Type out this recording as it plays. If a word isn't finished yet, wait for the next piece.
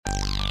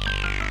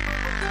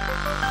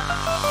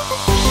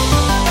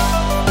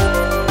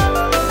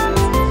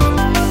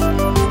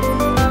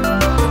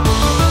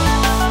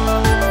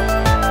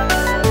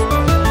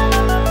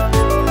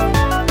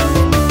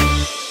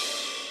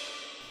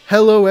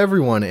Hello,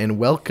 everyone, and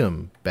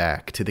welcome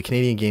back to the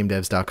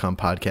CanadianGameDevs.com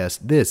podcast.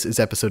 This is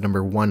episode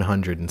number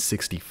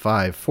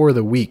 165 for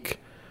the week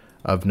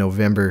of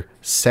November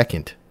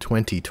 2nd,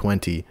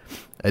 2020,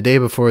 a day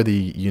before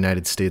the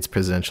United States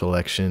presidential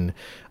election,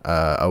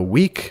 a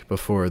week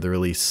before the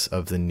release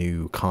of the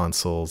new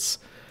consoles,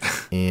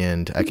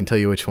 and I can tell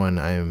you which one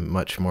I am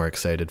much more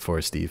excited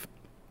for, Steve.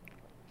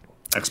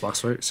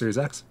 Xbox Series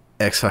X?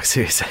 Xbox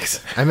Series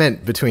X. I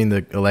meant between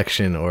the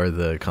election or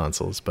the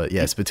consoles, but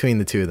yes, between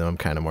the two of them, I'm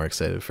kind of more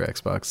excited for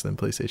Xbox than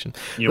PlayStation.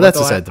 You but that's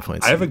beside the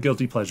point. I have a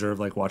guilty pleasure of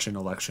like watching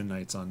election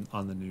nights on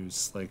the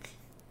news, like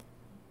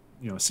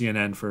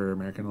CNN for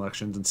American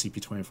elections and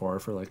CP24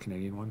 for like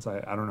Canadian ones.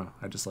 I don't know.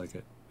 I just like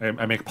it.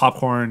 I make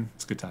popcorn.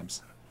 It's good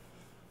times.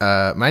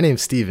 My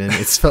name's Steven.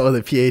 It's spelled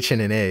with a PH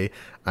and an A.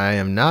 I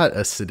am not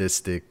a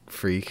sadistic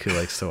freak who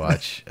likes to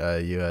watch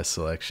U.S.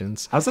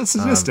 elections. How's that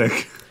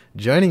sadistic?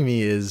 Joining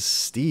me is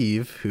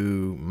Steve,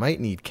 who might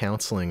need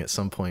counseling at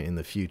some point in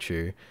the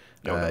future.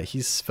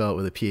 He's spelled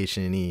with a PH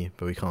and an E,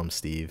 but we call him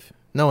Steve.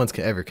 No one's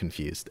ever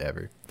confused,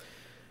 ever.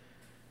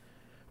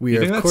 You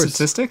think that's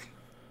statistic?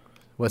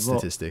 What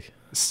statistic?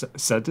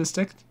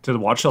 Sadistic? To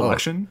watch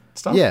election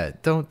stuff? Yeah,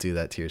 don't do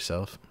that to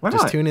yourself. Why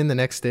Just not? tune in the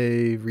next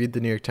day, read the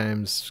New York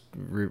Times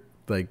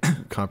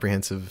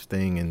comprehensive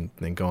thing, and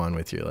then go on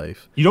with your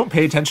life. You don't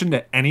pay attention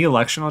to any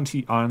election on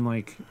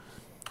like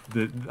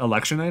the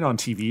election night on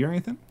TV or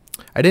anything?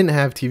 I didn't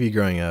have TV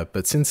growing up,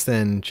 but since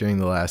then, during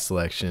the last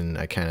election,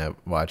 I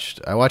watched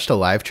a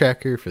live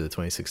tracker for the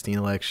 2016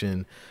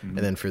 election, and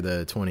then for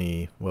the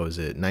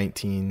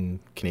 19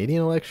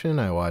 Canadian election,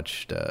 I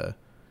watched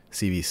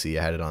CBC.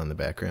 I had it on in the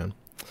background.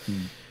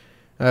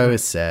 I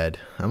was sad.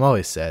 I'm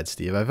always sad,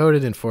 Steve. I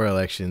voted in 4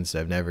 elections.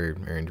 I've never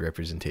earned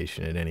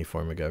representation in any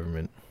form of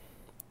government.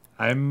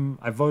 I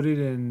voted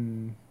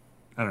in,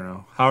 I don't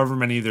know, however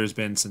many there's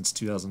been since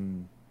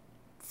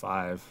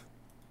 2005,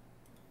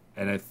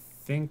 and I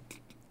think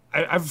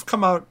I've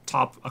come out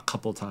top a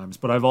couple times,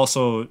 but I've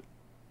also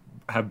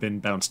have been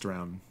bounced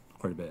around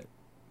quite a bit.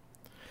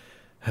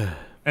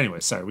 Anyway,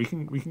 sorry, we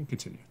can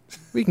continue.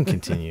 We can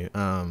continue.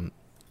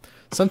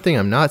 Something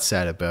I'm not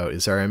sad about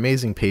is our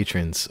amazing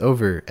patrons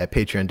over at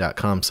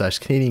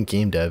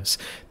patreon.com/CanadianGameDevs.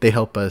 They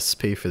help us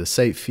pay for the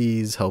site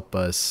fees, help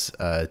us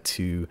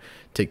to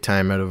take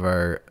time out of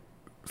our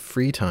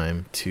free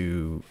time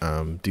to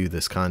do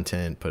this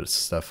content, put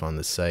stuff on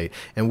the site,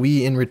 and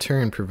we in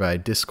return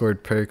provide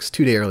Discord perks,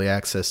 2-day early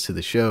access to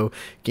the show,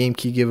 game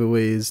key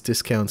giveaways,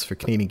 discounts for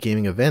Canadian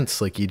gaming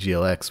events like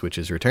EGLX, which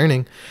is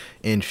returning,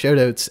 and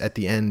shoutouts at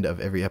the end of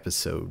every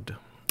episode,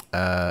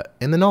 and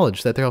the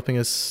knowledge that they're helping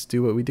us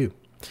do what we do.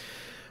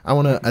 I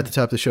want to, at the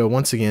top of the show,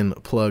 once again,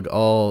 plug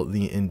all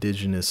the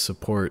Indigenous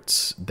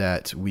supports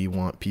that we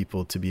want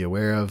people to be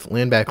aware of.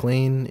 Landback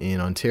Lane in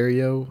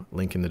Ontario,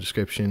 link in the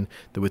description.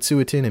 The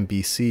Wet'suwet'en in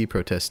BC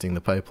protesting the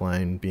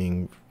pipeline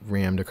being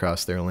rammed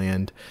across their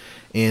land.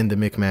 And the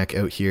Micmac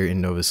out here in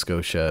Nova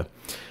Scotia.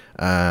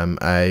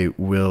 I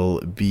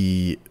will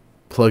be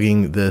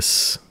plugging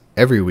this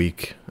every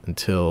week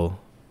until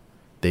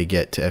they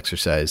get to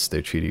exercise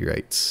their treaty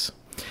rights.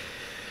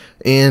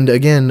 And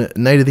again,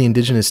 Night of the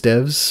Indigenous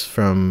Devs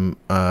from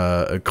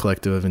a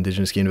collective of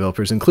Indigenous game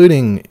developers,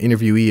 including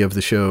interviewee of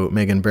the show,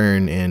 Megan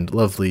Byrne, and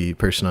lovely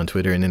person on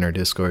Twitter and in our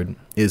Discord,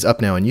 is up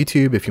now on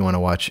YouTube if you want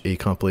to watch a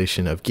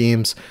compilation of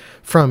games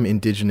from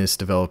Indigenous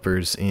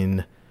developers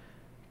in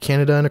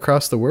Canada and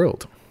across the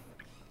world.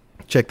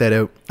 Check that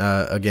out.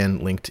 Again,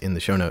 linked in the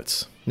show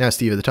notes. Now,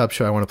 Steve, at the top of the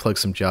show, I want to plug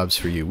some jobs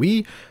for you.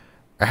 We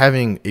are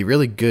having a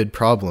really good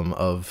problem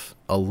of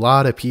a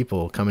lot of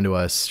people coming to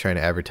us trying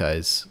to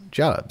advertise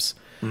jobs.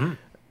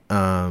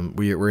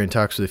 We're in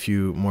talks with a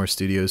few more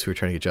studios who are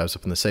trying to get jobs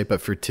up on the site,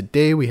 but for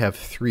today we have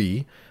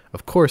 3.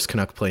 Of course,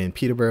 Canuck Play in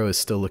Peterborough is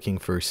still looking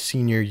for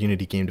senior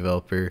Unity game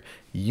developer,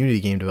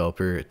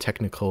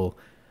 technical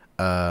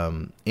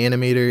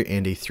animator,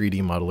 and a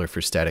 3D modeler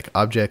for static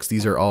objects.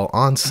 These are all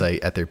on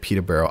site at their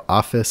Peterborough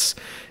office.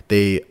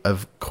 They,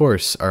 of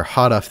course, are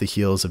hot off the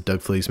heels of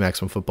Doug Fluty's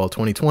Maximum Football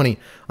 2020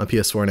 on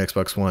PS4 and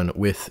Xbox One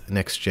with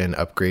next-gen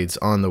upgrades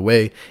on the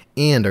way,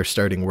 and are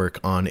starting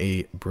work on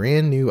a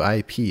brand new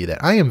IP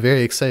that I am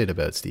very excited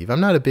about, Steve.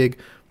 I'm not a big,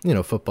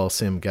 football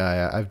sim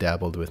guy. I've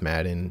dabbled with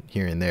Madden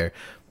here and there,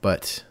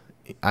 but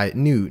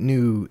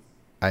new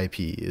IP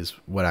is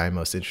what I'm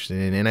most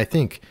interested in, and I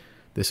think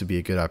this would be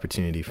a good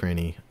opportunity for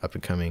any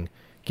up-and-coming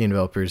game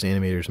developers,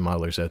 animators, and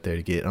modelers out there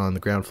to get on the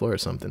ground floor or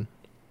something.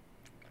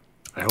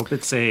 I hope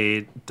it's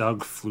a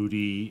Doug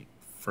Fluty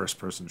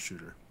first-person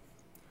shooter.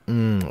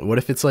 What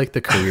if it's like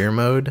the career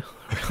mode?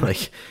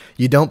 Like,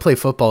 you don't play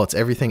football, it's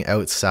everything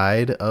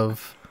outside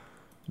of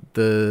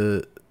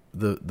the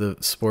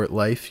sport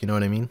life, you know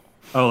what I mean?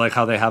 Oh, like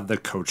how they have the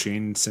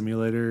coaching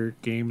simulator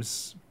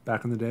games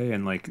back in the day,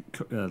 and like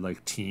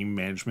team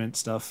management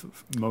stuff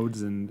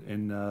modes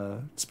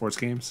in sports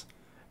games.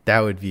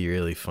 That would be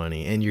really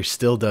funny. And you're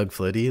still Doug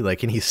Fluty,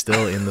 and he's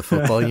still in the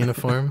football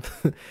uniform.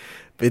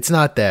 It's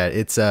not that.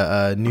 It's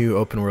a new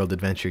open world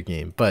adventure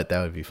game, but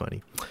that would be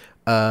funny.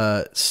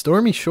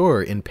 Stormy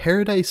Shore in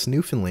Paradise,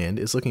 Newfoundland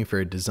is looking for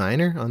a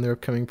designer on their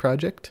upcoming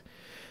project.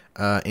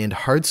 And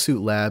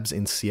Hardsuit Labs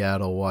in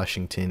Seattle,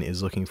 Washington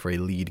is looking for a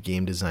lead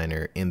game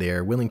designer, and they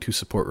are willing to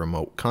support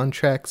remote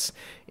contracts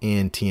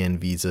and TN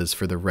visas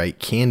for the right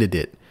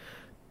candidate.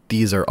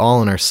 These are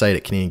all on our site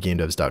at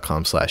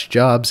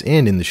CanadianGameDevs.com/jobs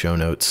and in the show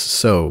notes.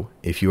 So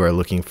if you are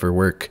looking for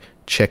work,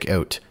 check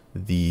out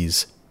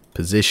these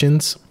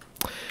positions.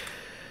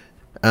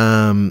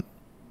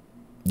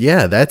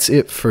 Yeah, that's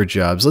it for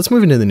jobs. Let's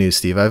move into the news,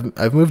 Steve.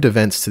 I've moved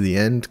events to the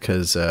end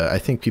because I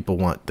think people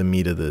want the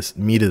meat of this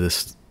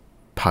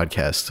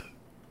podcast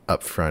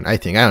up front. I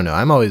don't know.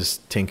 I'm always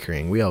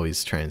tinkering. We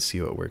always try and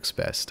see what works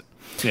best.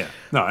 Yeah,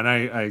 no, and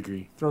I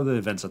agree. Throw the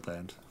events at the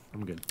end.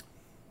 I'm good.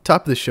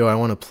 Top of the show, I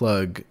want to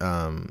plug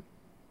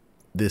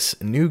this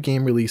new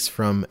game release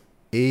from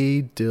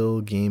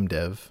Adil Game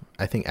Dev.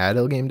 I think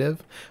Adil Game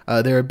Dev.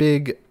 They're a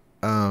big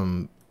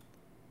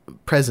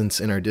presence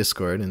in our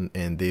Discord,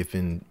 and they've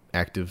been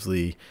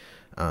actively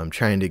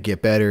trying to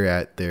get better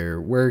at their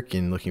work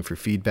and looking for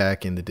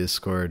feedback in the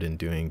Discord and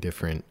doing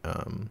different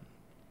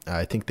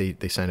I think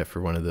they signed up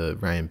for one of the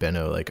Ryan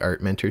Benno like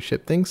art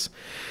mentorship things.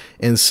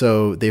 And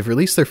so they've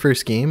released their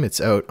first game. It's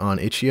out on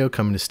itch.io,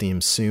 coming to Steam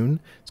soon.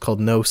 It's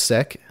called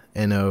NoSeq,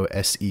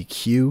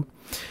 NOSEQ.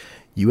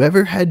 You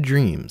ever had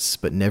dreams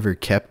but never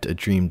kept a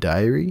dream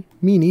diary?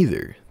 Me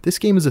neither. This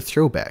game is a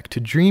throwback to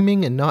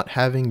dreaming and not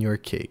having your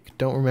cake.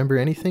 Don't remember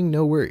anything?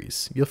 No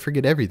worries. You'll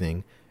forget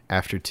everything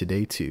after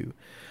today too.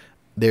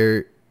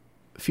 They're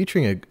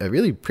featuring a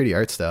really pretty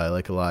art style I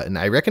like a lot, and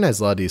I recognize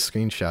a lot of these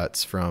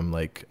screenshots from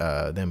like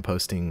them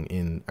posting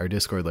in our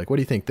Discord, like, what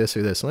do you think, this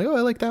or this? I'm like, oh,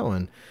 I like that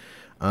one.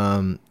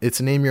 It's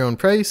a name your own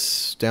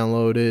price.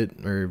 Download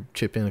it or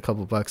chip in a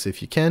couple bucks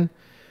if you can.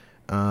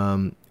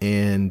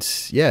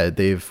 And yeah,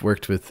 they've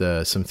worked with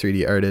some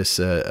 3D artists,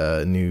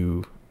 a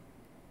new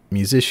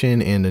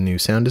musician, and a new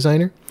sound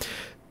designer.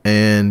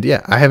 And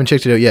yeah, I haven't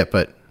checked it out yet,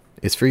 but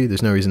it's free.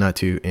 There's no reason not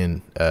to.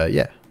 And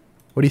yeah.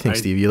 What do you think,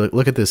 Steve? You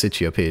look at this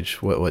itch.io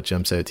page. What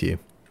jumps out to you?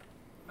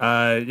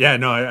 Yeah,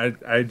 no,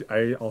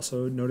 I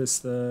also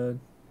noticed some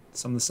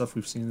of the stuff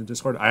we've seen in the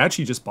Discord. I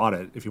actually just bought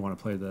it. If you want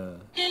to play the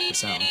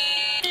sound,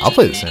 I'll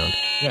play the sound.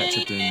 Yeah, I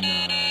chipped in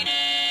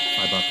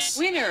 $5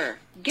 Winner,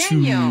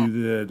 to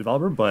the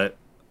developer, but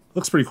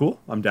looks pretty cool.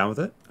 I'm down with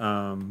it.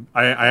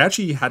 I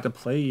actually had to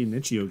play an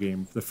itch.io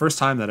game the first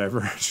time that I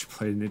ever actually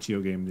played an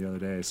itch.io game the other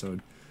day, so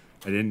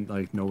I didn't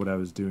like know what I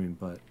was doing,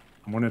 but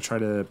I'm going to try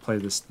to play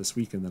this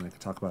week, and then I can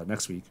talk about it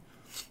next week.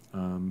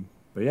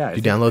 But yeah.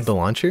 You download the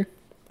launcher?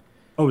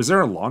 Oh, is there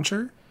a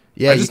launcher?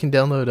 Yeah, you can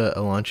download a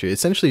launcher. It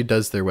essentially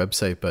does their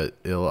website, but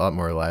a lot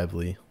more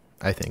lively,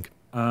 I think.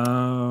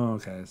 Oh,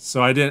 okay.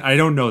 So I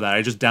don't know that.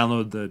 I just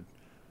downloaded the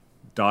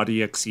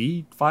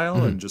 .exe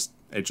file and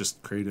it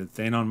just created a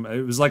thing on.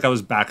 It was like I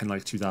was back in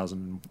like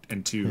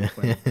 2002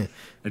 playing.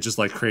 It just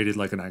like created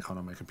like an icon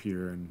on my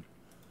computer and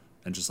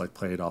just like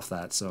play it off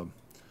that. So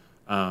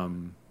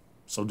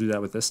I'll do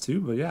that with this too.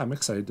 But yeah, I'm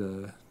excited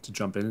to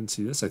jump in and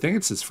see this. I think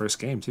it's his first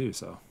game too.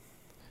 So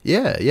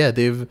yeah,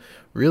 they've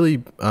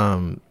really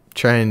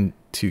trying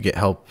to get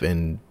help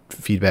and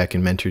feedback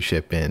and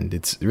mentorship, and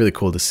it's really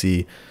cool to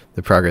see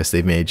the progress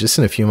they've made just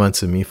in a few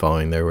months of me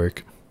following their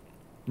work.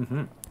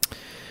 Mm-hmm.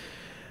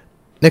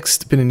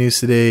 Next bit of news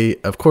today,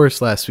 of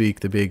course, last week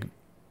the big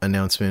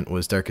announcement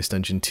was Darkest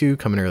Dungeon 2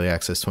 coming early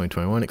access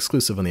 2021,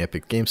 exclusive on the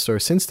Epic Game Store.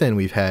 Since then,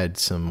 we've had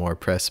some more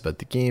press about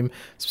the game.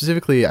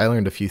 Specifically, I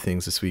learned a few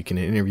things this week in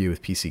an interview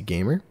with PC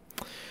Gamer.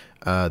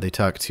 They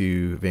talked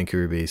to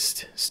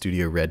Vancouver-based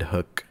studio Red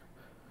Hook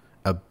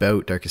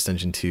about Darkest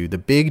Dungeon 2. The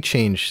big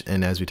change,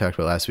 and as we talked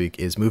about last week,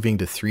 is moving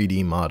to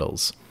 3D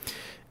models.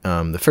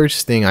 The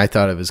first thing I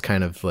thought of is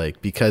kind of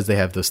like, because they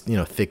have those,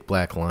 thick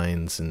black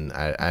lines,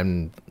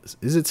 and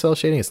is it cell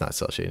shading? It's not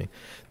cell shading.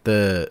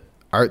 The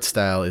art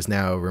style is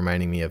now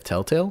reminding me of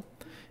Telltale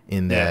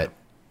in that,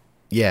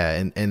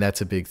 and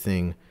that's a big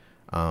thing.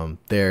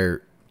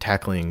 They're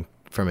tackling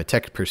from a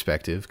tech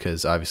perspective,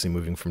 because obviously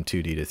moving from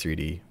 2D to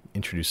 3D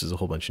introduces a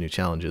whole bunch of new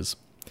challenges.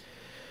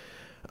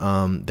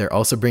 They're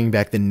also bringing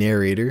back the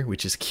narrator,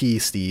 which is key,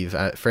 Steve.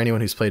 For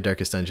anyone who's played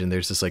Darkest Dungeon,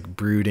 there's this like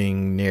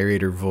brooding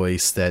narrator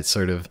voice that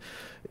sort of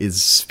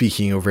is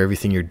speaking over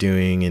everything you're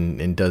doing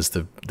and does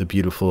the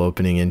beautiful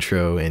opening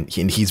intro, and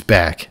he's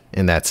back,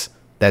 and that's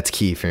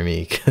key for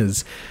me,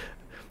 because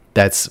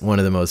that's one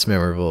of the most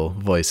memorable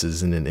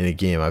voices in a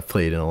game I've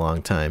played in a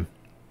long time.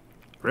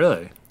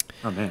 Really?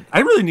 Oh man, I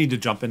really need to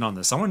jump in on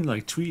this. Someone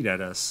like tweet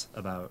at us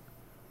about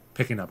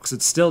picking up, because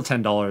it's still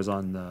 $10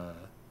 on the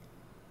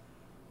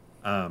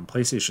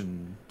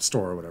PlayStation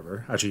Store or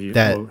whatever. Actually,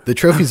 the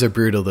trophies are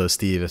brutal though,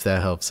 Steve. If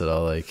that helps at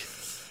all, like.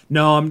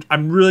 No,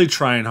 I'm really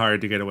trying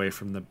hard to get away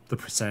from the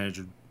percentage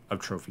of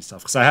trophy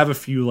stuff, because I have a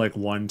few like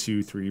 1, 2,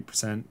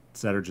 3%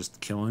 that are just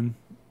killing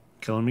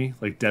me,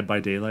 like Dead by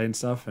Daylight and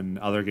stuff, and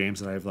other games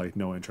that I have like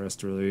no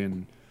interest really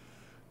in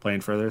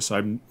playing further. So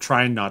I'm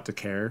trying not to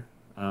care.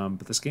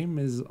 But this game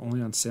is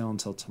only on sale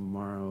until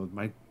tomorrow.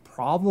 My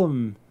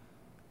problem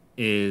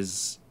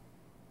is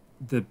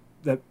that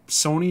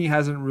Sony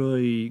hasn't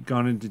really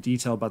gone into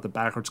detail about the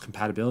backwards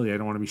compatibility. I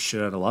don't want to be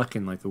shit out of luck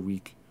in like a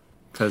week.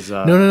 Cause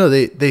no.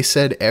 They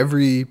said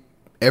every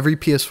every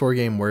PS4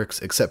 game works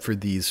except for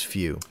these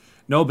few.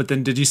 No, but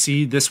then did you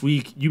see this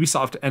week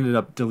Ubisoft ended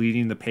up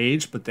deleting the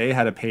page, but they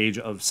had a page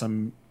of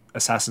some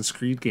Assassin's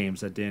Creed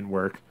games that didn't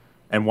work,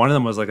 and one of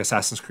them was like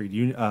Assassin's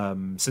Creed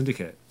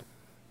Syndicate.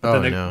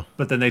 But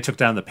then they took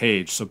down the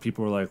page, so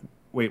people were like,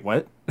 "Wait,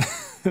 what?"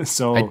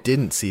 So I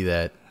didn't see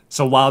that.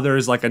 So while there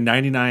is like a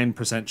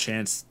 99%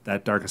 chance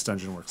that Darkest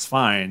Dungeon works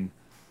fine,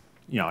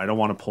 I don't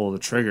want to pull the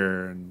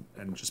trigger and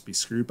just be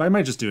screwed. But I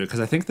might just do it because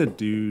I think the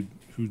dude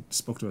who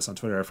spoke to us on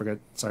Twitter, I forget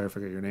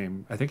your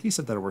name. I think he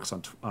said that it works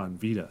on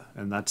Vita,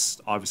 and that's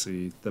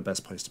obviously the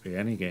best place to play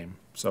any game.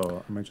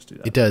 So I might just do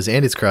that. It does,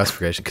 and it's cross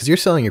progression because you're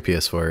selling your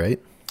PS4, right?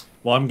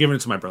 Well, I'm giving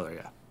it to my brother.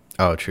 Yeah.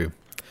 Oh, true.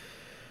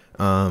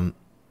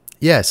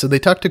 Yeah, so they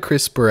talked to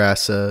Chris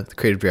Barassa, the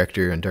creative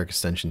director on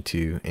Darkest Dungeon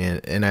 2,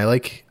 and I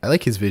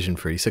like his vision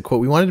for it. He said,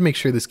 quote, "We wanted to make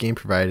sure this game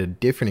provided a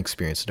different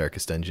experience to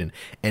Darkest Dungeon,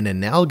 an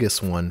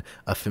analogous one,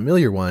 a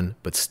familiar one,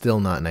 but still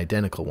not an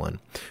identical one.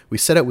 We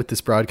set out with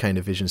this broad kind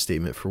of vision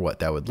statement for what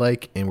that would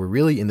like, and we're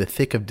really in the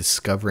thick of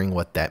discovering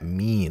what that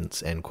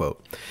means," end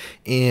quote.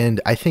 And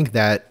I think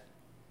that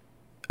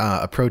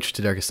approach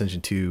to Darkest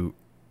Dungeon 2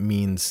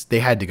 means they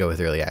had to go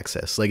with early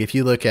access. Like, if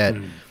you look at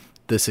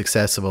the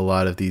success of a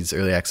lot of these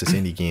early access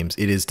indie games,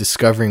 it is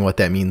discovering what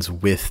that means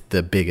with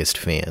the biggest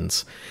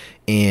fans.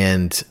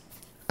 And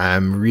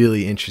I'm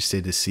really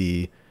interested to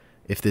see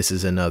if this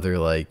is another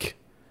like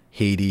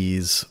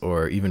Hades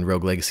or even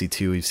Rogue Legacy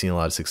 2 we've seen a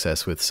lot of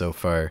success with so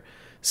far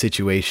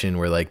situation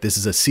where like this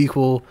is a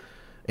sequel,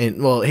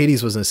 and well,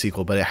 Hades wasn't a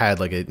sequel, but it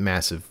had like a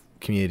massive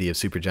community of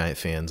Supergiant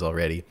fans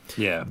already.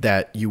 Yeah.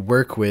 That you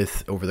work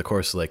with over the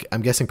course of like,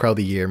 I'm guessing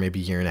probably a year, maybe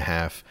a year and a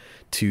half,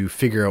 to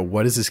figure out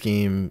what does this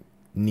game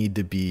need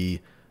to be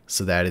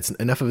so that it's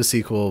enough of a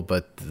sequel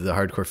but the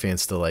hardcore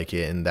fans still like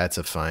it, and that's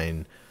a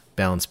fine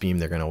balance beam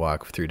they're going to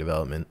walk through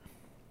development.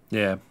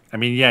 Yeah, I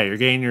mean, you're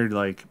getting your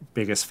like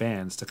biggest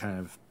fans to kind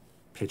of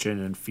pitch in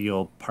and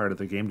feel part of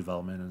the game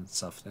development and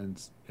stuff,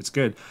 and it's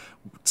good.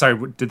 Sorry,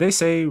 did they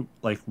say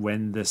like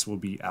when this will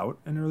be out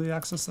in early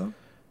access though?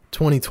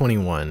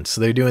 2021, so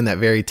they're doing that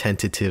very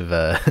tentative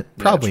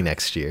probably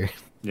next year.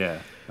 Yeah.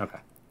 Okay.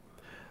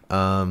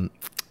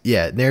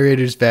 Yeah,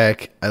 narrator's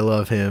back. I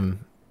love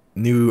him.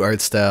 New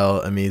art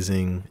style,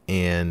 amazing,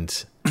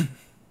 and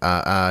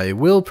I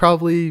will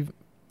probably,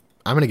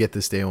 I'm gonna get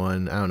this day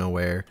one. I don't know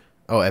where.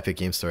 Oh, Epic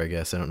Game Store, I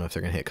guess. I don't know if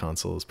they're gonna hit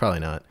consoles. Probably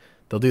not.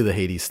 They'll do the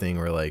Hades thing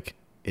where like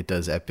it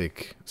does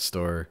Epic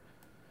Store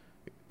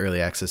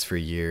early access for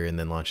a year and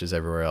then launches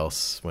everywhere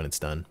else when it's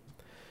done.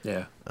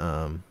 Yeah.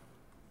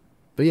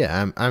 But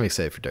yeah, I'm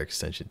excited for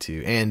Darkest Dungeon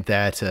 2, and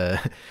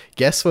that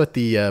guess what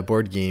the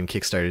board game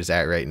Kickstarter is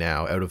at right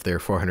now out of their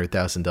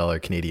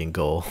 $400,000 Canadian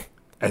goal.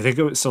 I think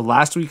it was, so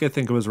last week I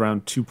think it was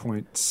around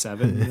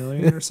 2.7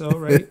 million or so,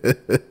 right?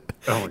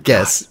 Oh my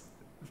Guess.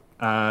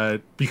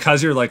 God.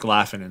 Because you're like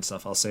laughing and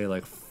stuff, I'll say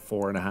like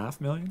 4.5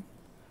 million.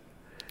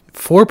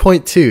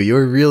 4.2. You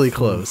were really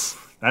close.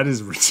 That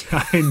is, I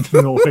had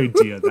no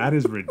idea. That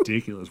is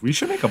ridiculous. We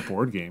should make a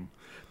board game.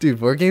 Dude,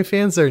 board game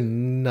fans are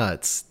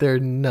nuts. They're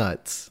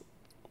nuts.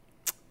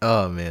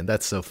 Oh man,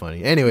 that's so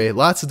funny. Anyway,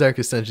 lots of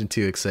Darkest Dungeon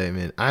 2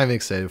 excitement. I'm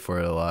excited for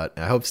it a lot.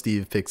 I hope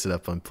Steve picks it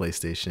up on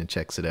PlayStation and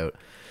checks it out.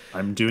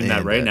 I'm doing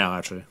that right now,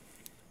 actually.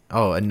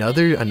 Oh,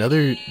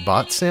 another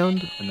bot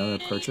sound? Another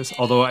purchase.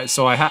 Although, I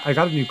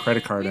got a new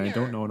credit card, and I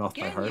don't know it off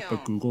by heart,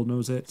 but Google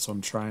knows it, so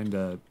I'm trying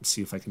to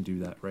see if I can do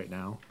that right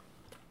now.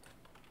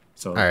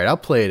 So, all right, I'll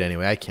play it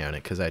anyway. I count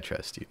it because I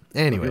trust you.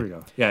 Anyway. Here we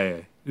go. Yeah.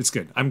 It's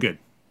good. I'm good.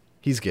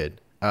 He's good.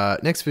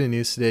 Next bit of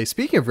news today.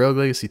 Speaking of Rogue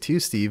Legacy 2,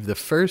 Steve, the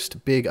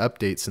first big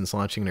update since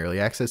launching in early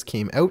access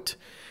came out.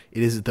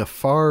 It is the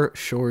Far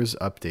Shores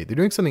update. They're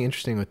doing something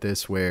interesting with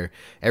this where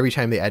every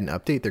time they add an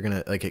update, they're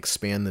going to like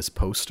expand this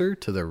poster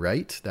to the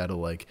right. That'll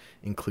like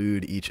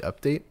include each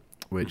update,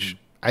 which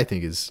I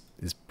think is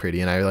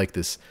pretty. And I like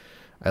this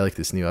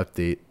new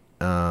update.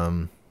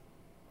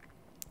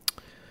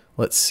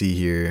 Let's see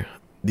here.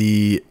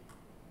 The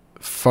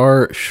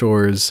Far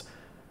Shores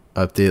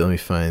update. Let me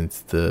find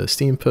the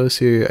Steam post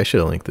here. I should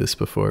have linked this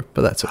before,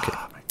 but that's okay.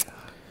 Oh my God.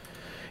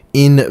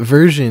 In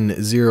version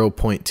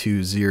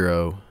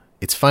 0.20,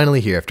 it's finally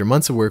here. After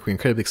months of work, we're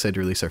incredibly excited to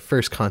release our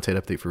first content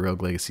update for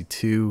Rogue Legacy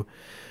 2.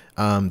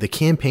 The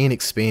campaign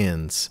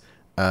expands.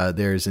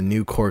 There's a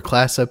new core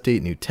class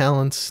update, new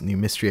talents, new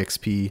mystery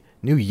XP,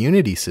 new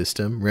Unity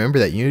system. Remember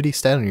that Unity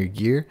stat on your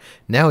gear?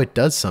 Now it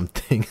does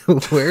something.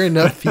 Wear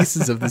enough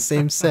pieces of the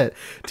same set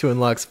to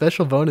unlock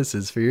special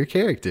bonuses for your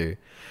character.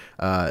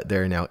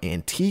 There are now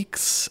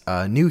antiques,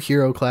 new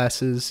hero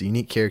classes,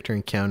 unique character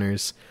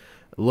encounters,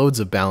 loads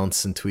of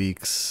balance and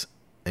tweaks,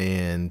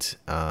 and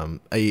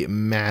a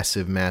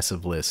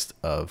massive list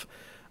of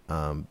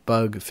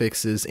bug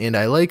fixes. And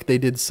I like they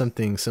did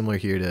something similar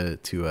here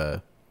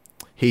to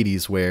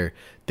Hades, where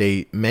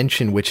they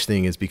mention which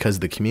thing is because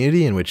of the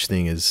community and which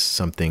thing is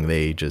something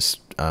they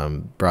just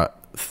brought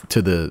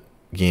to the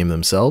game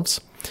themselves.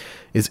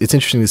 It's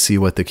interesting to see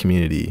what the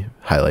community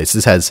highlights.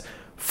 This has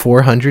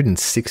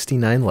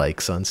 469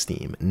 likes on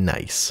Steam.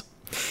 Nice.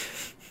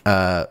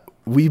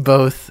 We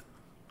both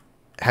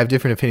have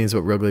different opinions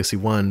about Rogue Legacy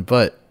 1,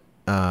 but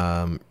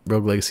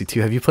Rogue Legacy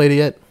 2, have you played it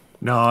yet?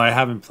 No, I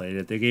haven't played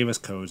it. They gave us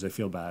codes. I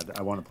feel bad.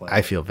 I want to play it.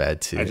 I feel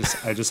bad too.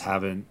 I just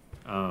haven't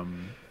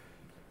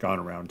gone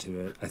around to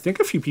it. I think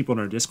a few people in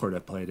our Discord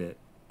have played it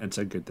and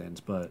said good things,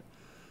 but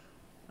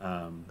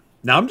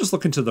now I'm just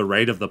looking to the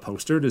right of the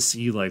poster to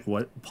see like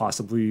what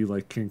possibly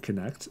like can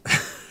connect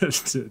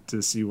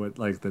to see what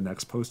like the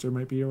next poster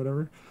might be or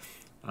whatever.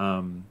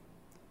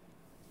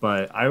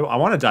 But I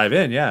want to dive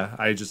in. Yeah,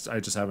 I just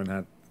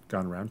haven't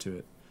gone around to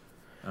it.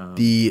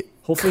 The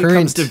hopefully it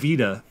comes to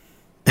Vita.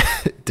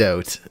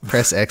 Doubt.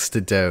 Press X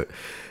to doubt.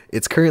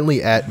 It's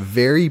currently at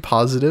very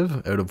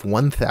positive out of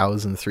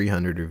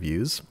 1,300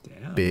 reviews.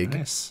 Damn, big.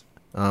 Nice.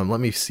 Let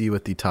me see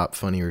what the top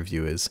funny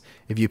review is.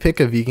 If you pick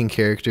a vegan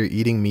character,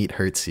 eating meat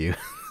hurts you.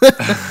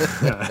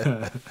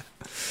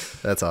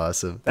 That's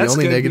awesome. That's the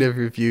only good. negative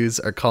reviews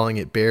are calling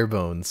it bare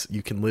bones.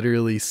 You can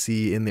literally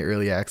see in the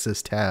early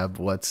access tab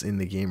what's in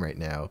the game right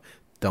now.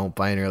 Don't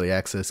buy an early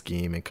access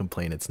game and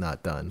complain it's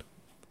not done.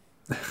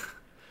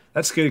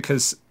 That's good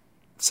because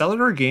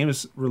Cellular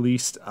Games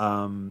released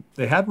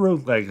they had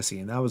Rogue Legacy,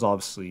 and that was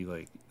obviously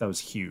like that was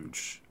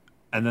huge.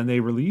 And then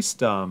they released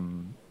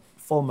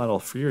Full Metal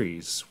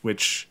Furies,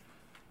 which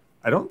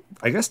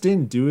I guess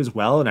didn't do as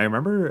well. And I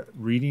remember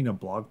reading a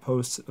blog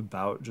post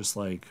about just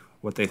like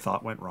what they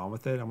thought went wrong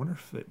with it. I wonder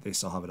if they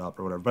still have it up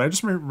or whatever. But I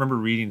just remember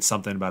reading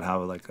something about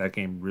how like that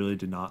game really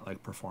did not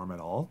like perform at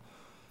all.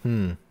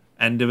 And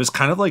it was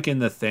kind of like in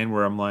the thing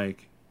where I'm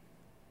like,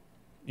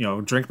 you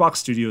know, Drinkbox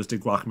Studios did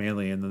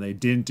Guacamelee, and then they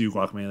didn't do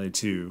Guacamelee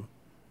 2.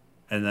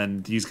 And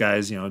then these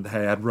guys, you know, they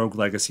had Rogue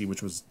Legacy,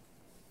 which was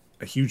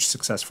a huge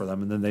success for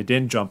them. And then they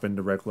didn't jump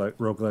into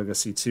Rogue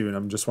Legacy 2. And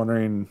I'm just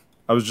wondering,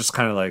 I was just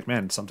kind of like,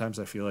 man, sometimes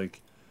I feel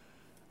like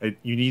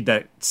you need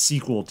that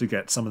sequel to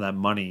get some of that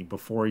money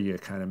before you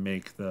kind of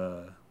make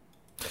the...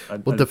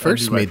 the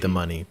first made the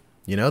money,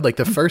 you know? Like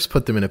the first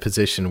put them in a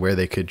position where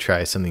they could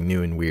try something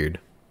new and weird.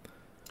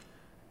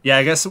 Yeah,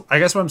 I guess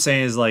what I'm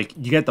saying is like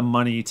you get the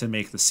money to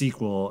make the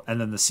sequel, and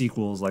then the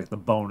sequel is like the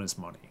bonus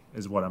money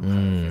is what I'm kind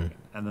of thinking,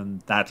 and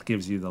then that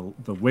gives you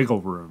the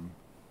wiggle room.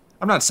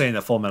 I'm not saying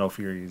that Full Metal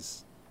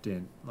Furies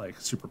didn't like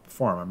super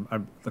perform,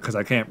 I'm because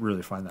I can't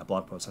really find that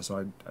blog post, so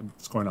I'm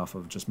just going off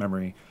of just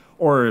memory.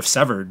 Or if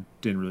Severed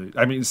didn't really,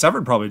 I mean,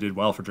 Severed probably did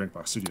well for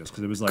Drinkbox Studios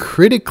because it was like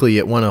critically,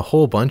 it won a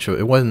whole bunch of.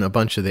 It won a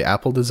bunch of the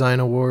Apple Design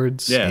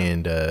Awards,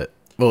 and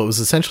well, it was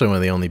essentially one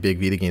of the only big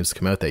Vita games to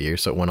come out that year,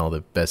 so it won all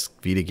the best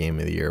Vita Game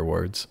of the Year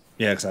awards.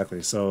 Yeah,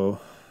 exactly. So,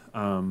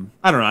 I don't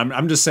know.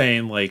 I'm just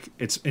saying, like,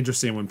 it's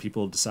interesting when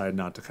people decide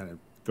not to kind of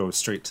go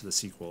straight to the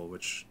sequel,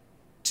 which,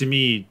 to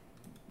me,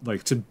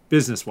 like, to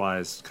business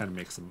wise, kind of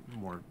makes them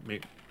more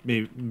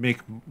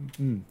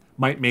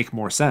might make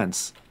more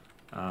sense.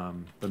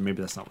 But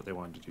maybe that's not what they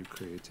wanted to do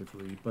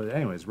creatively. But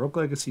anyways, Rogue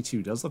Legacy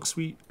 2 does look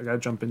sweet. I gotta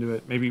jump into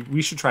it. Maybe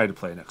we should try to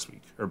play next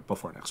week or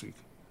before next week.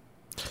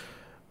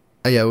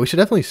 Yeah, we should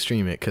definitely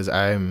stream it because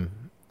I'm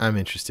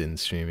interested in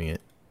streaming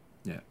it.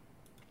 Yeah.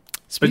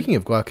 Speaking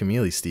of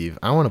Guacamelee, Steve,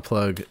 I want to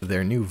plug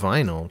their new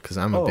vinyl because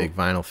I'm a big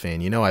vinyl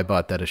fan. You know, I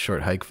bought that A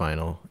Short Hike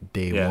vinyl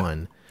day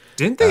one.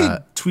 Didn't they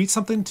tweet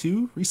something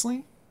too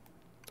recently?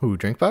 Who,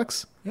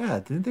 Drinkbox? Yeah,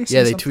 didn't they? Say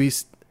yeah, they something?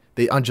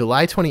 They on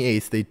July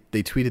 28th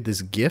they tweeted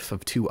this GIF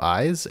of two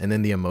eyes and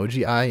then the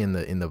emoji eye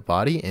in the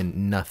body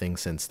and nothing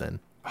since then.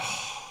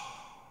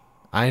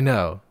 I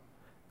know.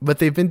 But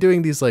they've been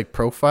doing these like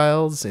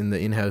profiles in the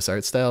in-house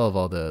art style of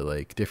all the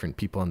like different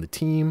people on the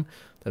team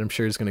that I'm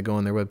sure is going to go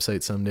on their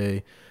website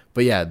someday.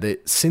 But yeah,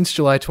 since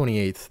July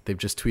 28th, they've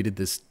just tweeted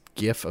this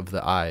GIF of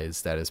the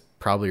eyes that is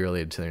probably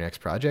related to their next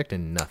project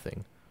and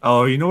nothing.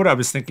 Oh, you know what I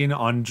was thinking?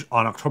 On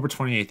October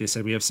 28th, they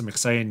said we have some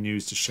exciting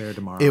news to share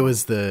tomorrow. It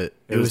was this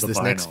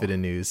vinyl. next bit of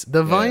news.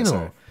 The vinyl.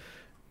 Sorry.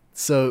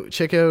 So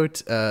check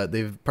out,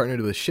 they've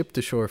partnered with Ship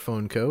to Shore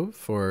Phone Co.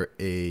 for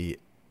a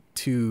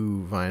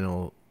 2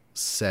 vinyl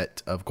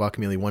set of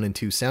Guacamelee 1 and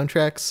 2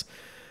 soundtracks.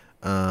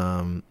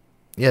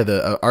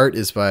 The art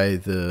is by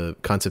the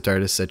concept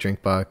artists at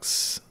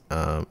Drinkbox,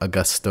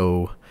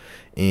 Augusto,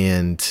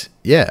 and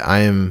I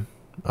am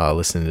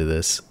listening to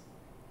this.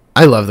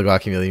 I love the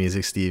Guacamelee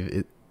music,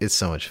 Steve. It's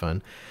so much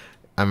fun.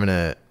 I'm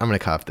gonna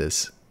cop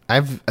this.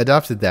 I've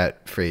adopted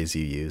that phrase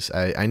you use.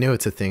 I know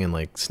it's a thing in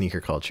like sneaker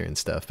culture and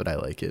stuff, but I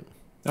like it.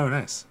 Oh,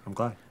 nice. I'm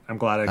glad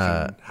I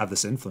can have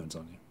this influence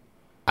on you.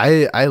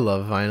 I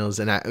love vinyls,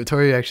 and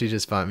Tori actually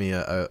just bought me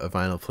a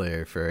vinyl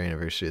player for our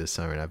anniversary this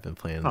summer, and I've been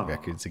playing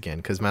records again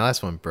because my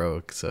last one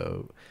broke.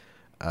 So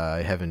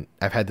I've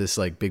had this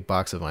like big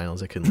box of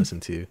vinyls I couldn't listen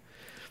to,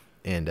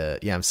 and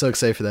I'm so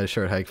excited for that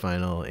Short Hike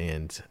vinyl,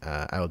 and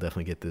I will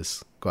definitely get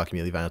this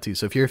Guacamelee vinyl too.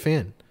 So if you're a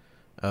fan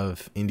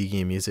of indie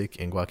game music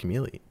and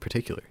Guacamelee in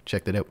particular,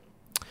 check that out.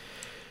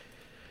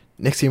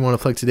 Next game I want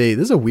to plug today.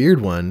 This is a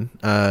weird one.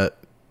 I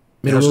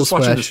was just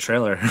watching this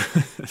trailer.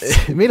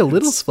 It made a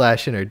little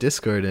splash in our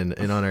Discord and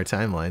on our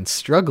timeline.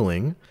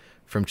 Struggling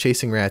from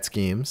Chasing Rats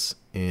Games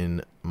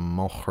in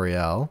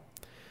Montreal.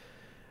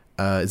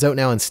 is out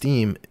now on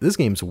Steam. This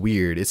game's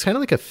weird. It's kind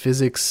of like a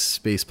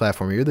physics-based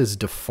platformer. You're this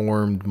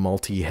deformed,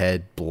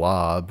 multi-head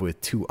blob with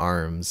 2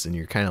 arms, and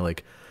you're kind of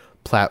like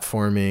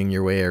platforming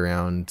your way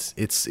around.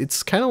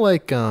 It's kind of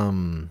like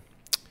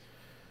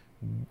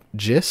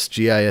Gist,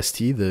 Gist,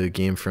 the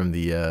game from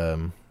the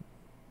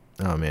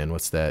oh man,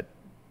 what's that?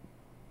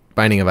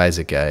 Binding of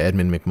Isaac guy,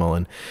 Edmund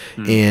McMullen.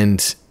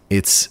 And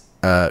it's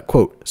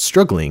quote,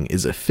 struggling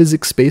is a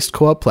physics-based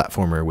co-op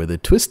platformer with a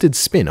twisted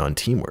spin on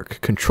teamwork.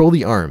 Control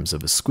the arms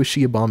of a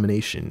squishy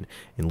abomination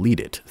and lead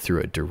it through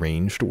a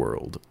deranged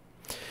world.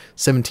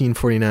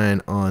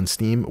 $17.49 on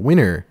Steam.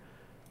 Winner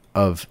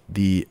of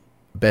the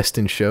Best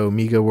in Show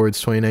MEGA Awards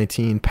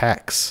 2019,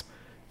 PAX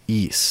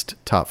East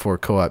Top 4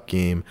 Co-op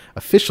Game.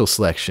 Official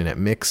selection at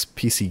Mix,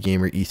 PC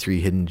Gamer,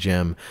 E3, Hidden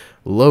Gem.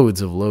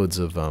 Loads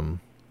of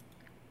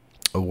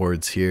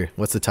awards here.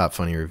 What's the top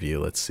funny review?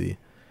 Let's see.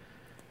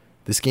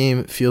 This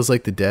game feels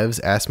like the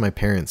devs asked my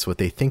parents what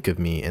they think of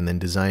me and then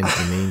designed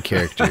the main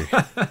character.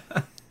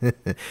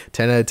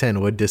 10 out of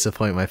 10 would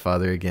disappoint my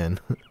father again.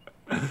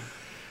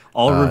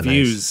 All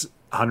reviews, nice.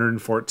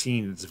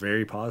 114. It's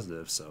very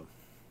positive, so.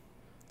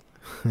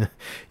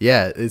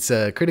 Yeah, it's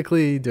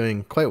critically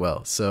doing quite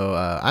well. So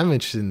I'm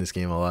interested in this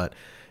game a lot.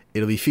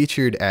 It'll be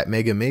featured at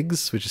Mega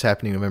MIGS, which is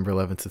happening November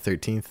 11th to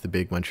 13th, the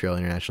big Montreal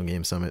International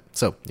Game Summit.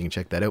 So you can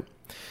check that out.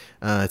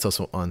 It's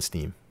also on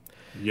Steam.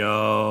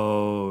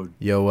 Yo,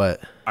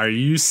 what? Have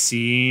you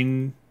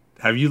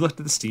looked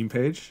at the Steam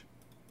page?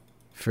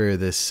 For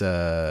this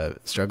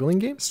struggling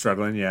game?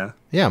 Struggling, yeah.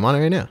 Yeah, I'm on it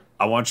right now.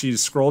 I want you to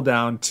scroll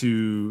down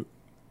to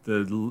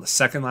the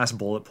second last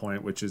bullet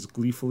point, which is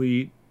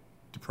gleefully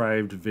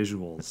deprived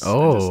visuals.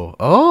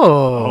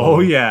 Oh,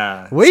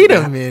 yeah. Wait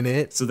a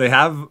minute. So they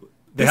have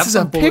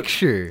some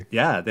picture.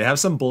 Yeah, they have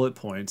some bullet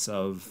points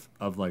of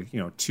like,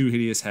 2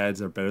 hideous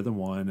heads are better than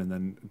one, and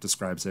then it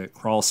describes it.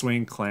 Crawl,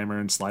 swing, clamber,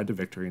 and slide to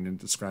victory, and it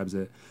describes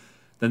it.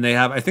 Then they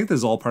have, I think this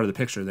is all part of the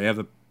picture. They have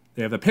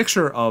a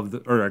picture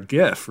of or a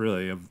GIF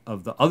really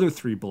of the other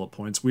 3 bullet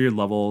points: weird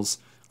levels,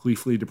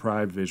 gleefully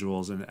deprived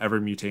visuals, and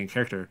ever mutating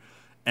character.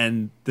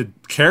 And the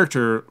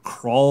character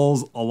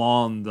crawls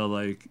along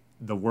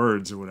the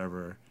words or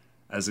whatever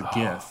as a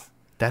GIF.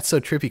 That's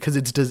so trippy because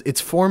it's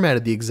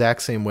formatted the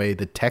exact same way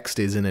the text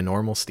is in a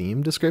normal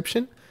Steam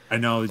description. I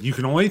know, you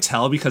can only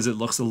tell because it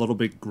looks a little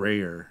bit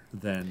grayer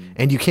than.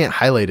 And you can't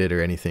highlight it or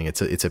anything.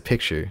 It's a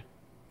picture.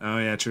 Oh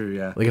yeah, true,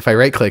 yeah. Like if I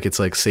right click, it's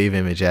like save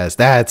image as.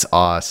 That's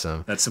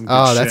awesome. That's some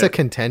good shit. That's a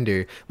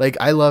contender. Like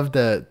I love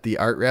the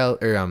art rally,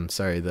 or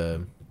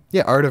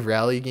Art of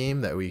Rally game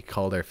that we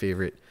called our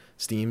favorite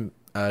Steam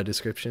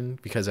description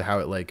because of how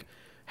it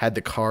had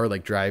the car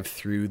drive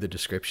through the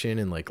description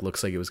and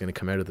looks like it was going to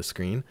come out of the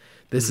screen.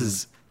 This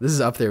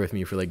is up there with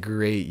me for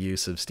great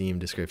use of Steam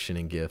description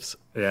and GIFs.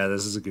 Yeah,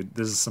 this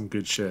is some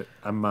good shit.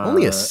 I'm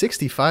only a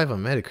 65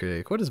 on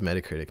Metacritic. What is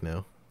Metacritic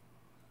now?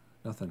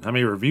 Nothing. How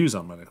many reviews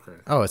on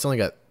Metacritic? Oh, it's only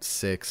got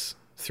 6.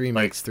 3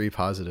 mixed, 3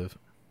 positive.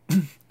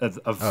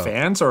 Of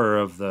fans or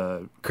of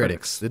the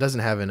critics? It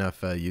doesn't have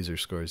enough user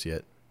scores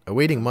yet.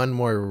 Awaiting one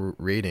more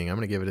rating. I'm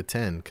going to give it a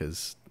 10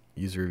 because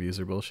user reviews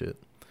are bullshit.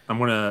 I'm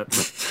going to...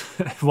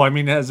 Well, I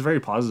mean, it has a very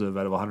positive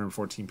out of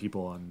 114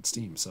 people on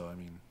Steam, so I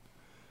mean...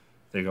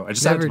 There you go. I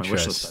just added it to my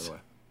wish list, by the way.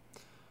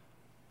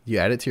 You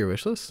add it to your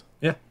wish list?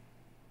 Yeah.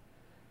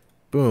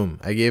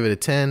 Boom. I gave it a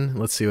 10.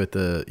 Let's see what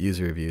the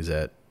user review's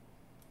at.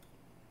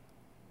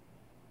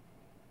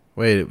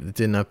 Wait, it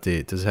didn't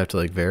update. Does it have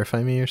to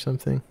verify me or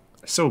something?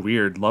 So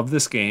weird. Love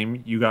this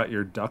game. You got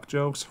your duck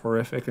jokes,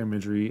 horrific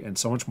imagery, and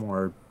so much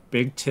more.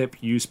 Big tip,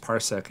 use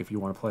Parsec if you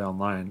want to play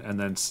online. And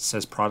then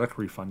says product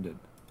refunded.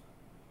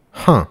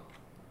 Huh.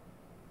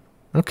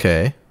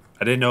 Okay.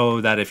 I didn't know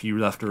that if you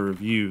left a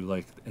review,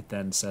 it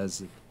then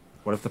says,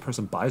 what if the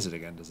person buys it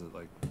again? Does it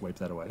wipe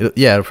that away?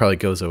 It probably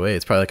goes away.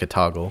 It's probably like a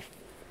toggle.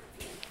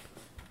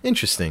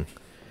 Interesting.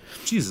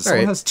 Jesus,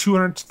 someone has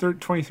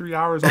 223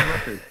 hours on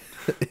record.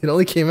 It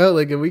only came out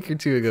a week or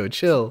 2 ago.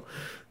 Chill.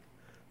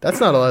 That's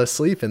not a lot of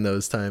sleep in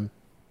those time.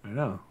 I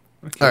know.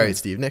 Okay. All right,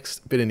 Steve.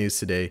 Next bit of news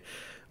today.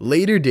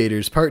 Later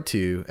Daters Part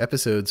 2,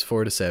 episodes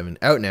 4 to 7,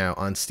 out now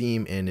on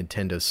Steam and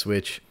Nintendo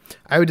Switch.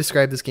 I would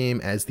describe this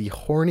game as the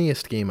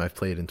horniest game I've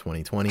played in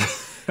 2020.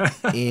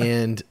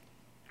 And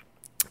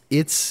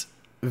it's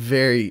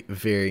very,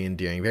 very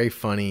endearing, very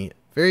funny,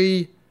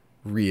 very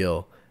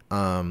real.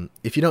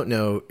 If you don't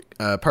know,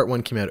 Part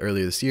 1 came out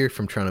earlier this year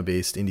from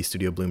Toronto-based indie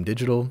studio Bloom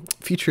Digital,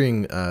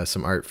 featuring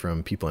some art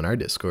from people in our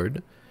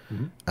Discord.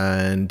 Mm-hmm.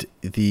 And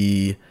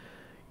the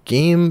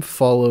game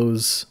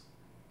follows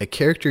a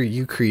character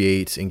you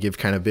create and give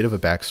kind of a bit of a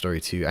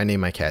backstory to. I name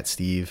my cat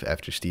Steve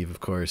after Steve,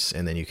 of course,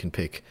 and then you can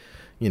pick,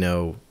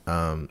 your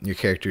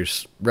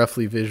character's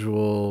roughly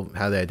visual,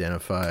 how they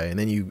identify, and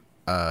then you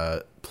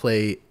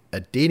play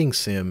a dating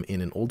sim in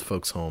an old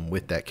folks' home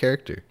with that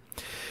character.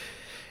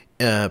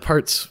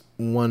 Episodes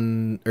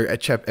 1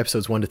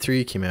 to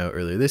 3 came out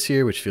earlier this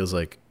year, which feels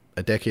like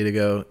a decade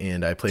ago,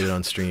 and I played it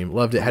on stream.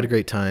 Loved it, had a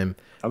great time.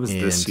 That was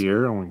this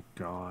year? Oh my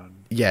god.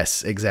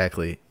 Yes,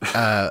 exactly.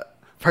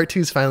 Part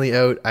 2 is finally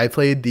out. I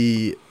played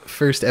the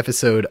first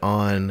episode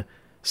on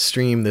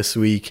stream this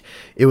week.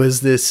 It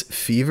was this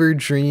fever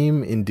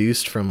dream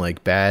induced from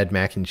like bad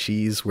mac and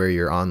cheese where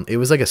you're on. It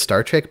was like a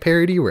Star Trek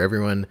parody where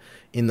everyone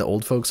in the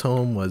old folks'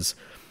 home was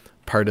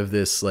part of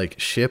this like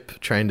ship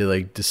trying to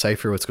like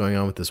decipher what's going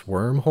on with this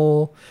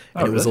wormhole.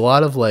 And it was a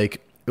lot of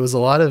like, it was a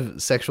lot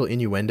of sexual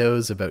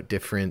innuendos about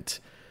different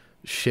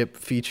ship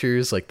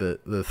features. Like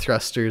the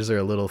thrusters are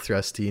a little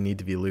thrusty, need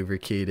to be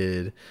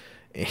lubricated,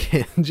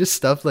 and just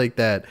stuff like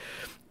that.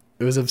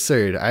 It was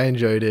absurd. I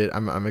enjoyed it.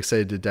 I'm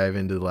excited to dive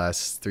into the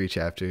last 3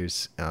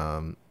 chapters.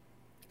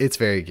 It's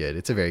very good.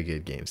 It's a very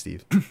good game,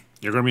 Steve.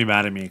 You're gonna be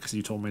mad at me because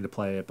you told me to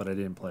play it, but I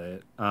didn't play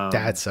it.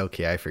 That's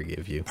okay. I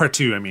forgive you. Part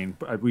 2. I mean,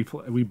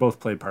 we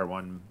both played part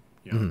 1.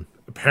 You know,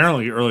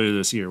 apparently earlier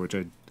this year, which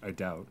I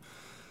doubt.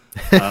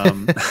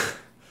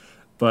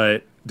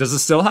 But does it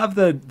still have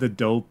the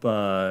dope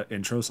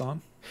intro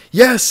song?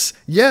 Yes.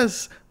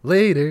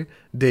 Later,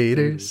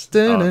 daters.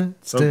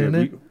 So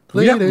good.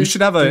 We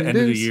should have an end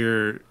of the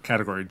year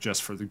category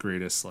just for the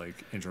greatest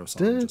like intro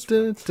song. Later,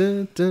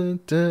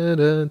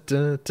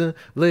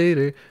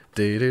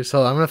 daters.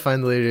 Hold on, I'm gonna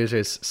find the Later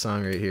Daters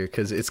song right here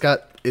because it's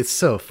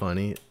so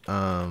funny.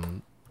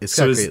 It's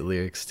got great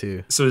lyrics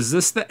too. So is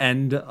this the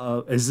end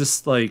of? Is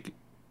this like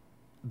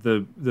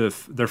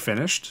they're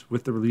finished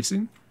with the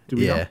releasing? Do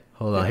we know?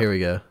 Hold on, here we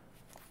go.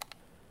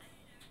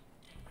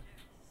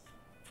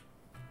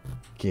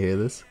 Can you hear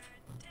this?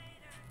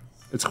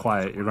 It's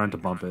quiet. You're going to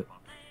bump it.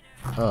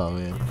 Oh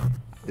man,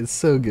 it's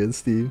so good,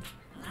 Steve.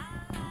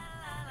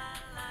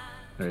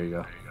 There you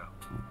go.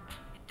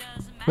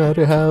 No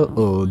matter how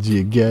old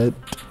you get,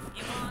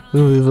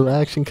 little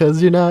action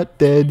 'cause you're not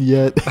dead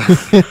yet.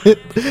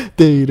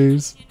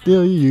 Daters,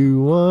 do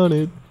you want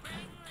it?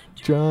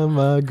 Draw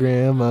my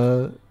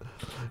grandma.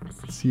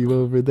 See you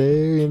over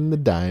there in the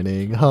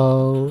dining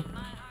hall.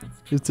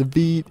 It's a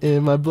beat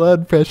and my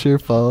blood pressure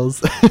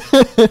falls.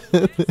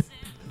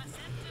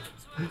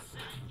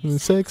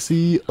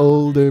 Sexy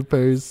older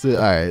person.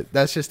 All right,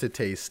 that's just a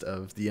taste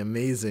of the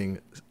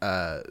amazing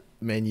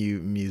menu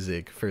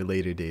music for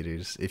Later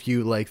Daters. If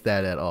you like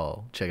that at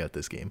all, check out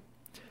this game.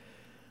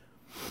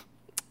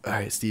 All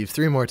right, Steve,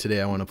 3 more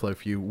today I want to plug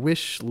for you.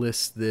 Wish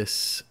list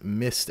this.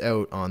 Missed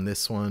out on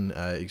this one.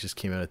 It just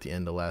came out at the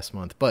end of last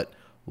month. But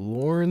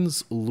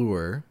Lorne's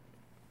Lure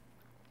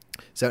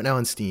is out now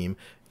on Steam.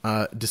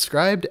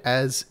 Described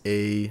as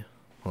a...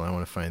 Well, I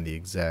want to find the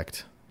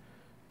exact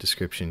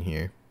description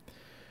here.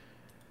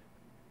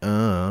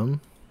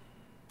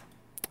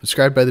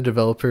 Described by the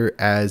developer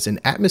as an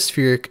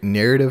atmospheric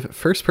narrative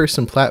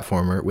first-person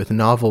platformer with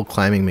novel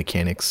climbing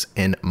mechanics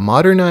and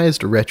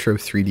modernized retro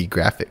 3D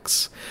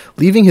graphics.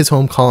 Leaving his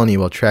home colony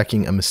while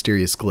tracking a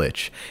mysterious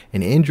glitch,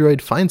 an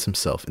android finds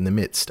himself in the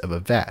midst of a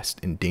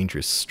vast and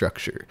dangerous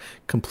structure,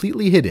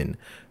 completely hidden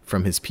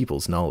from his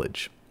people's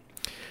knowledge.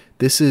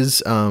 This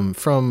is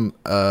from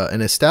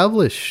an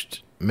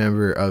established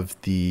member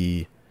of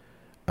the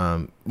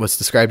what's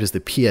described as the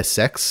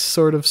PSX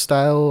sort of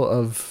style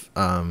of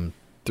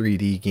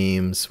 3D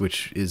games,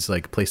 which is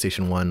like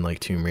PlayStation 1, like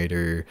Tomb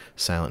Raider,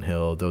 Silent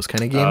Hill, those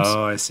kind of games.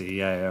 Oh, I see.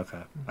 Yeah,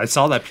 okay. I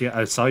saw that.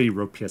 I saw you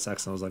wrote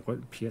PSX, and I was like,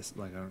 "What PS?"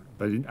 Like,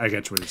 but I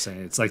get what you're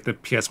saying. It's like the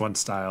PS1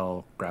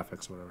 style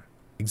graphics, whatever.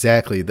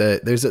 Exactly.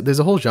 There's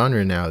a whole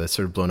genre now that's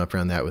sort of blown up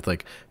around that with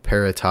like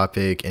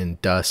Paratopic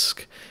and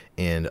Dusk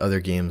and other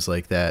games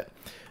like that.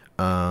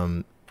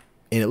 And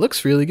it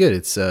looks really good.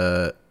 It's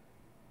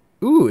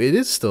ooh, it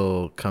is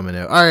still coming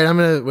out. All right, I'm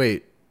gonna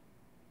wait.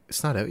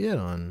 It's not out yet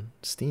on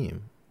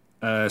Steam.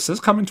 It says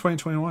coming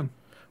 2021.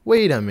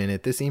 Wait a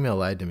minute. This email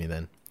lied to me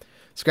then.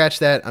 Scratch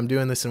that. I'm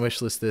doing this and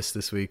wishlist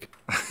this week.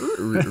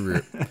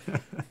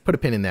 Put a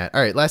pin in that.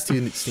 All right, last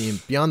 2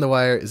 Steam. Beyond the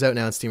Wire is out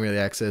now on Steam Early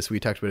Access. We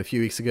talked about it a few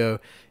weeks ago.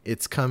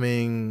 It's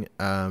coming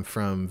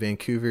from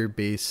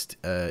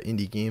Vancouver-based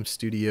indie game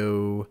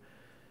studio.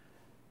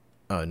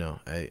 Oh no,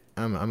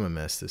 I'm a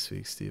mess this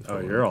week, Steve. Oh,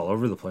 you're all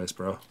over the place,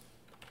 bro.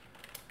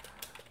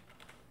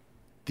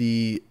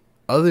 The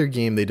other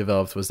game they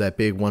developed was that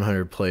big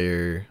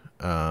 100-player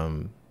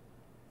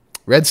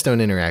Redstone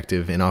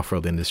Interactive in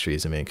Off-World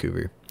Industries in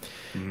Vancouver.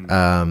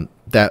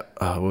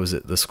 What was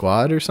it? The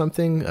Squad or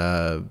something?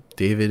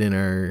 David in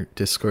our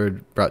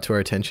Discord brought to our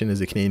attention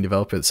as a Canadian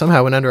developer that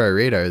somehow went under our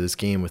radar. This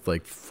game with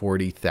like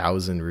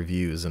 40,000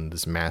 reviews and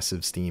this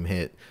massive Steam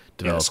hit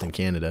developed in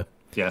Canada.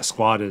 Yeah,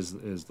 Squad is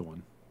the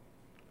one.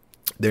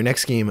 Their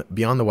next game,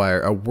 Beyond the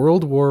Wire, a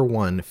World War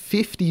I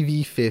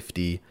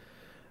 50v50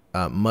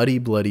 muddy,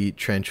 bloody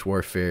trench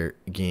warfare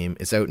game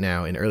is out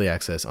now in early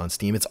access on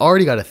Steam. It's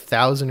already got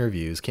 1,000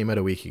 reviews. Came out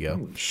a week ago.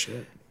 Holy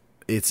shit!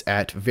 It's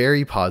at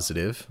very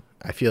positive.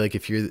 I feel like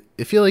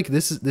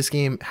this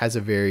game has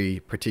a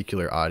very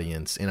particular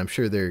audience, and I'm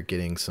sure they're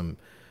getting some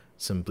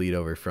bleed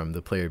over from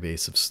the player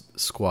base of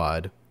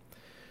Squad.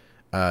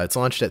 It's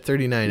launched at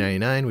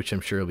 $39.99, which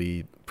I'm sure will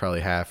be probably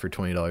half or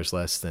 $20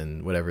 less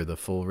than whatever the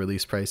full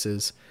release price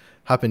is.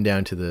 Hopping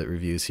down to the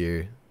reviews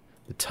here,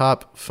 the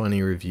top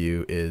funny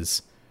review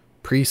is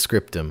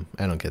Prescriptum.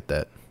 I don't get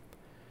that.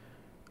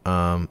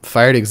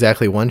 Fired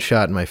exactly 1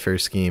 shot in my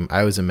first game.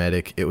 I was a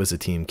medic. It was a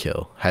team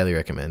kill. Highly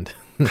recommend.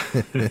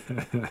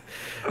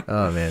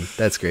 Oh man,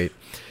 that's great.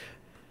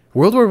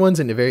 World War One's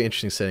in a very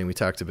interesting setting. We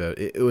talked about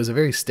it was a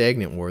very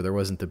stagnant war. There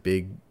wasn't the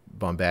big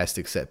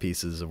bombastic set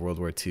pieces of World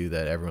War II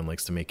that everyone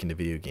likes to make into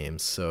video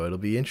games. So it'll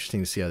be interesting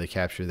to see how they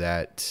capture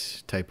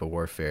that type of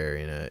warfare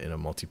in a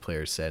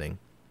multiplayer setting.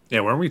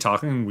 Yeah, weren't we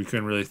talking? We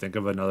couldn't really think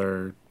of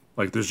another.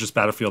 Like, there's just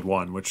Battlefield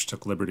 1, which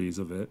took liberties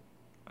of it.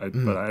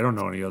 But I don't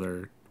know any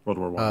other World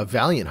War 1.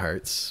 Valiant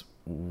Hearts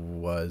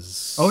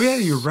was. Oh, yeah,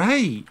 you're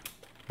right.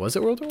 Was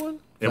it World War 1?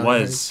 It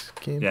was.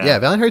 Yeah,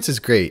 Valiant Hearts is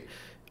great.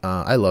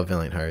 I love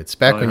Valiant Hearts.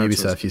 Back Valiant when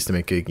Hearts Ubisoft used to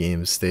make good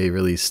games, they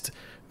released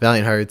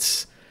Valiant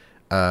Hearts.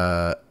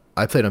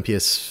 I played on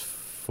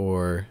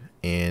PS4,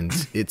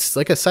 and it's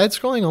like a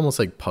side-scrolling, almost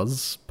like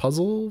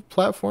puzzle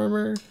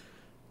platformer.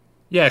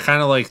 Yeah,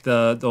 kind of like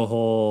the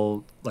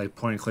whole like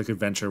point and click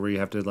adventure where you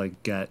have to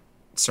like get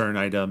certain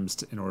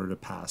items in order to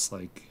pass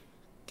like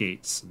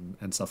gates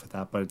and stuff like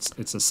that. But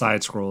it's a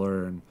side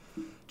scroller and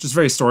just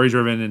very story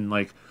driven, and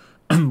like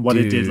what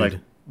it did like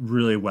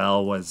really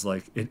well was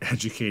like it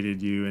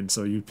educated you, and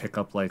so you pick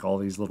up like all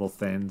these little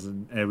things,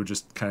 and it would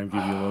just kind of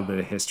give you a little bit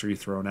of history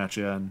thrown at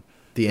you. And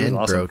the end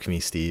broke me,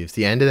 Steve.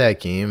 The end of that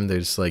game,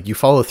 there's like you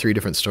follow 3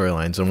 different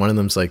storylines, and one of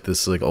them's like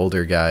this like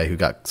older guy who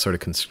got sort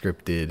of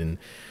conscripted,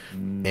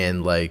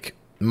 and like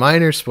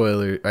minor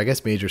spoiler, I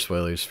guess major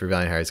spoilers for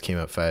Valiant Hearts came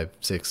out 5,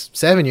 6,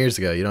 7 years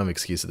ago. You don't have an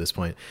excuse at this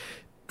point.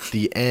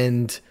 The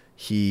end,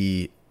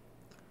 his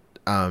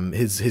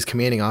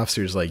commanding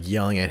officer's like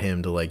yelling at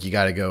him to like, you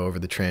got to go over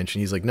the trench,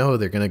 and he's like, no,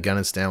 they're gonna gun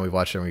us down. We've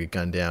watched everyone get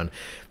gunned down.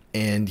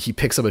 And he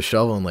picks up a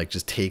shovel and like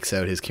just takes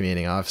out his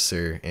commanding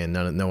officer, and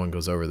no one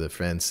goes over the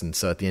fence. And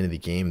so at the end of the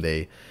game,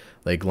 they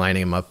like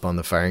lining him up on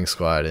the firing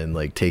squad and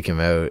like take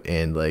him out.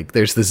 And like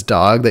there's this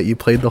dog that you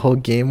played the whole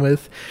game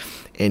with,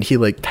 and he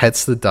like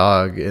pets the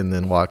dog and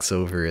then walks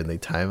over and they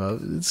time out.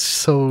 It's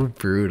so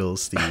brutal,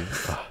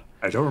 Steve. Oh.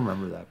 I don't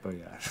remember that, but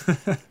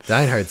yeah.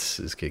 Valiant Hearts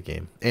is a good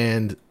game,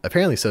 and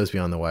apparently so is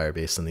Beyond the Wire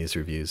based on these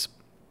reviews.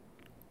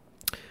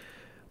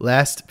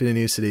 Last bit of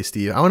news today,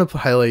 Steve. I want to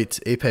highlight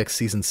Apex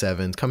Season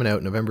 7 coming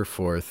out November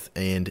 4th,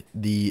 and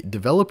the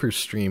developers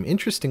stream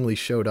interestingly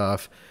showed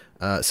off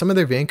some of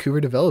their Vancouver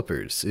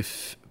developers.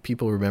 If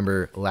people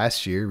remember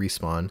last year,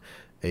 Respawn,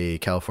 a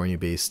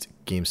California-based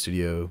game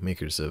studio,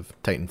 makers of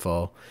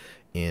Titanfall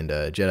and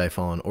Jedi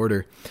Fallen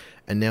Order,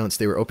 announced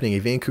they were opening a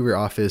Vancouver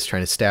office,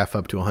 trying to staff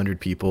up to 100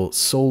 people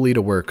solely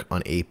to work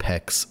on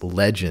Apex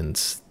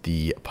Legends,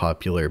 the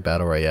popular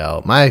battle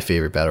royale, my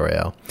favorite battle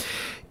royale.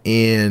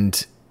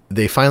 And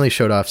they finally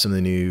showed off some of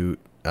the new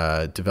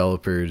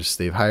developers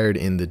they've hired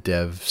in the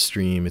dev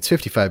stream. It's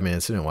 55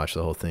 minutes. I didn't watch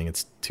the whole thing.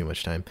 It's too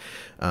much time.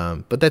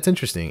 But that's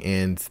interesting.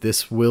 And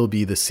this will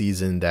be the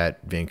season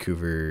that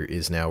Vancouver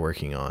is now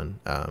working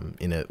on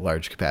in a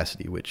large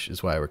capacity, which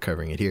is why we're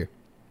covering it here.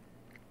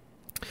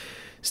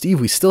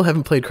 Steve, we still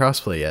haven't played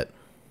crossplay yet.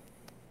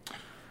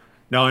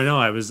 No, I know.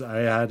 I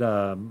had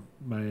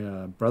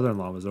my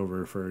brother-in-law was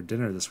over for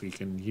dinner this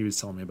week, and he was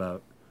telling me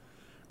about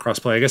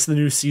crossplay. I guess the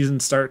new season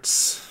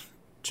starts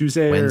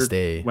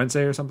Wednesday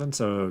or something.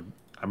 So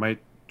I might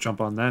jump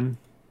on then,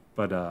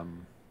 but I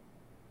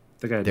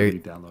think I had to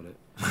download it.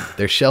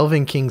 They're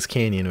shelving Kings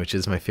Canyon, which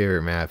is my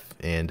favorite map,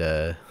 and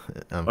there's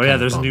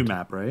a new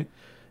map, right?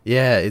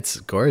 Yeah, it's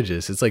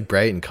gorgeous. It's like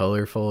bright and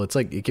colorful. It's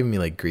like it giving me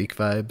like Greek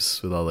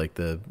vibes with all like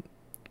the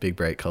big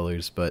bright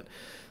colors. But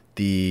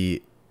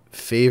the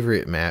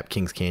favorite map,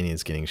 Kings Canyon,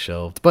 is getting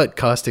shelved, but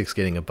Caustic's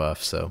getting a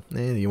buff, so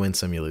you win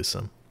some, you lose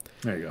some.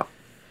 There you go.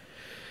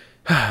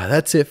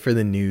 That's it for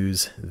the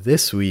news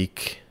this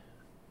week.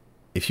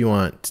 If you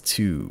want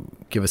to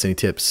give us any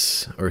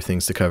tips or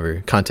things to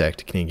cover,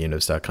 contact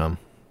CanadianGameDevs.com.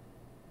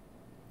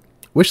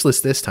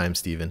 Wishlist this time,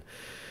 Steven.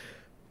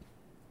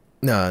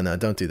 No,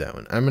 don't do that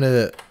one. I'm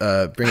going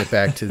to bring it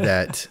back to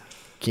that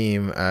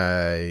game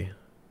I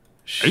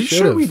Are you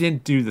sure we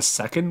didn't do the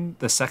second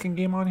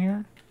game on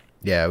here?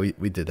 Yeah,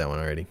 we did that one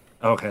already.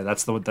 Okay,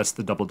 that's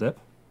the double dip?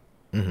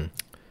 Mm-hmm.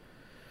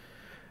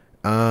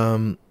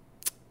 I'm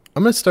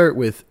going to start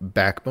with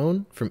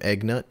Backbone from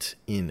Eggnut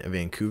in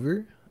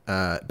Vancouver.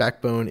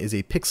 Backbone is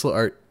a pixel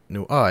art...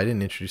 No, I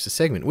didn't introduce a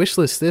segment.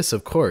 Wishlist This,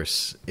 of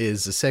course,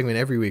 is a segment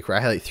every week where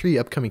I highlight 3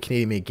 upcoming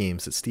Canadian-made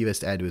games that Steve has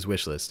to add to his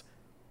wishlist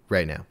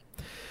right now.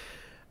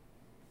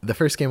 The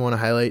first game I want to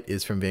highlight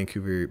is from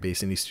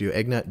Vancouver-based indie studio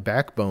Eggnut.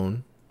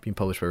 Backbone, being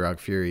published by Rogue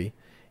Fury,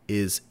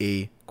 is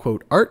a,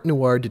 quote, art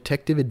noir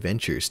detective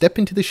adventure. Step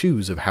into the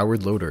shoes of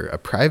Howard Loader, a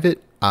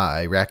private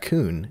eye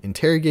raccoon.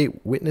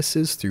 Interrogate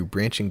witnesses through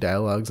branching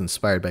dialogues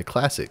inspired by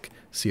classic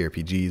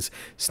CRPGs.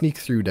 Sneak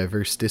through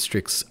diverse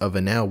districts of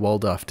a now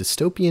walled-off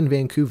dystopian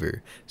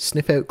Vancouver.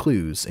 Sniff out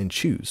clues and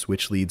choose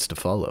which leads to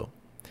follow.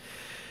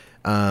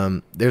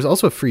 There's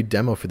also a free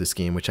demo for this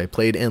game, which I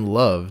played and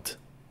loved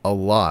a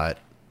lot.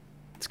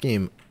 This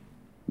game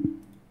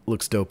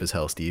looks dope as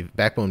hell, Steve.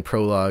 Backbone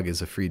Prologue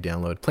is a free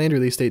download. Planned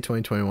release date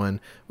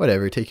 2021.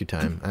 Whatever, take your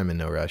time. I'm in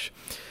no rush.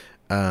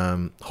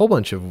 Whole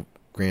bunch of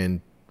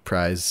grand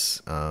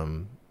prize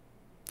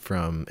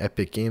from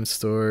Epic Games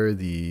Store,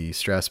 the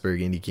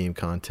Strasbourg Indie Game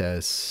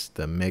Contest,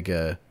 the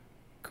Mega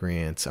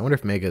Grant. I wonder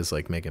if Mega is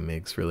like Mega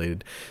Migs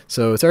related.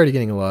 So it's already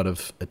getting a lot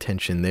of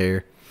attention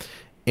there.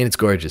 And it's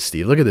gorgeous,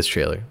 Steve. Look at this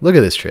trailer. Look at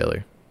this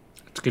trailer.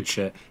 It's good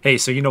shit. Hey,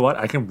 so you know what?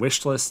 I can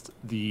wishlist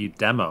the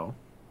demo,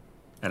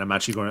 and I'm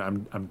actually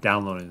I'm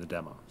downloading the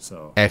demo.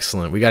 So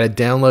excellent. We got a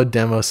download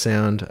demo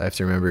sound. I have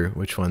to remember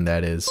which one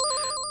that is.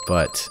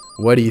 But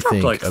what do you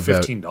think like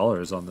about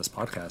 $15 on this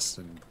podcast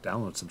and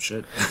download some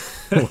shit?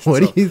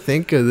 What do you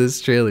think of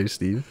this trailer,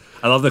 Steve?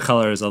 I love the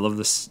colors. I love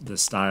the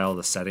style,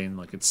 the setting.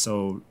 Like it's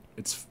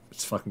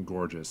fucking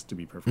gorgeous. To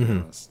be perfectly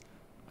honest,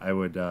 I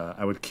would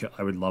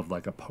love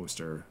like a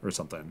poster or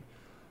something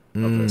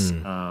of this.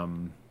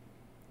 I'm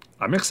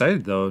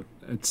excited though.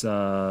 It's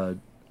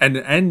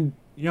and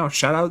you know,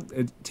 shout out.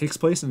 It takes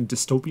place in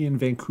dystopian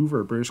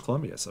Vancouver, British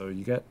Columbia. So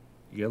you get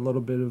a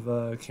little bit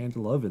of Canada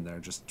love in there,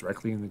 just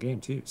directly in the game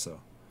too.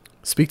 So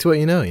speak to what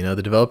you know. You know,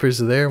 the developers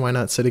are there. Why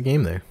not set a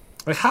game there?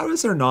 Like, how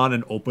is there not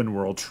an open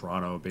world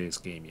Toronto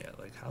based game yet?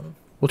 Like, how?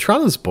 Well,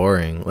 Toronto's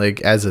boring. Like,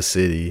 as a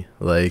city,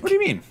 like. What do you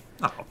mean?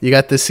 Oh. You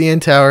got the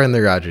CN Tower and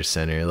the Rogers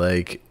Center.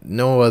 Like,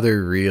 no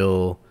other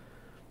real,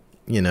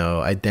 you know,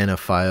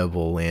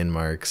 identifiable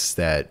landmarks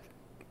that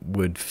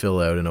would fill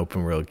out an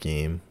open world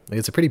game. Like,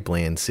 it's a pretty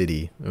bland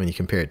city when you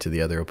compare it to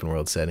the other open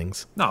world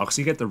settings. No, because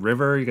you get the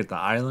river, you get the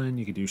island,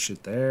 you can do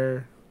shit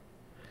there.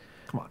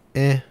 Come on.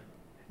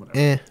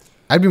 Whatever.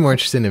 I'd be more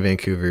interested in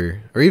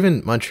Vancouver or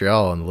even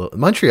Montreal.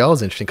 Montreal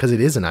is interesting because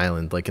it is an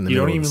island, like in the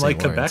middle of St. Lawrence. You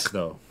don't even like Quebec,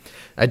 though.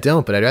 I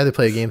don't, but I'd rather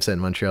play a game set in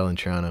Montreal than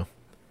Toronto.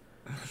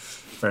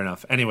 Fair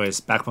enough. Anyways,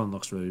 Backbone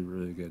looks really,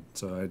 really good.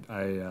 So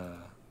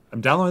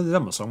I'm downloading the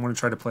demo, so I'm going to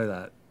try to play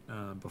that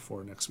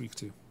before next week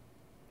too.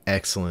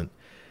 Excellent.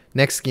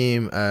 Next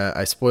game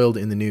I spoiled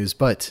in the news,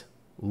 but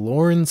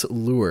Lorne's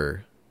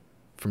Lure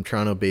from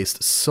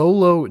Toronto-based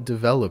Solo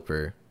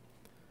developer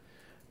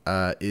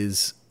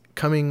is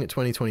coming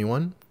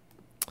 2021.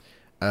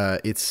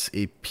 It's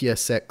a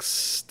PSX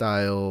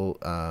style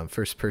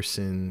first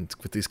person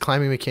with these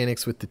climbing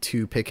mechanics with the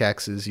two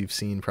pickaxes you've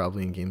seen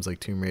probably in games like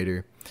Tomb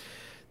Raider.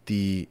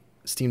 The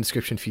Steam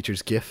description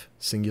features GIF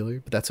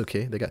singular, but that's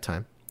okay. They got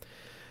time.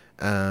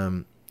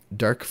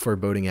 Dark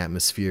foreboding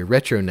atmosphere,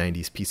 retro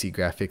 90s PC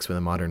graphics with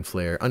a modern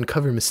flair.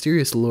 Uncover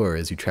mysterious lore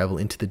as you travel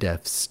into the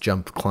depths,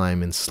 jump,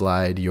 climb, and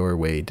slide your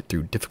way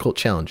through difficult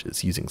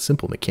challenges using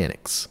simple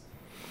mechanics.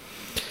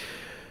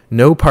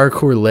 No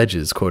parkour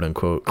ledges, quote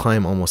unquote.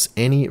 Climb almost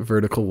any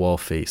vertical wall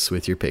face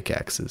with your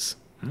pickaxes.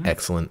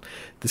 Excellent.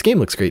 This game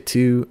looks great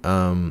too.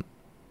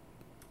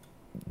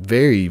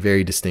 Very,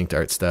 very distinct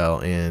art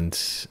style,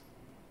 and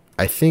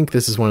I think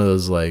this is one of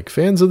those like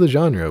fans of the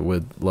genre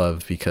would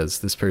love because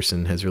this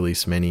person has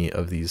released many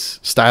of these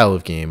style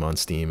of game on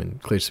Steam and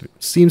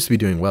seems to be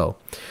doing well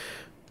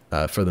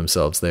for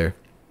themselves there.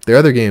 Their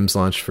other games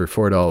launched for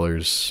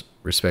 $4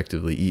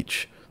 respectively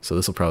each, so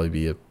this will probably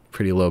be a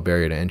pretty low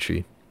barrier to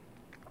entry.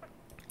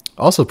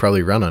 Also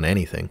probably run on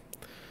anything.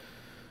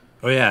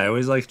 Oh yeah, I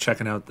always like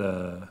checking out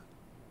the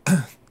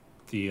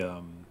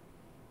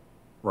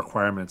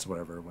requirements or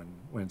whatever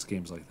when it's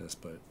games like this,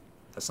 but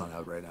that's not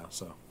out right now,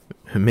 so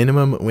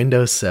minimum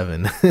Windows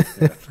 7.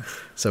 Yeah.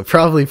 So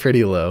probably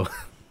pretty low.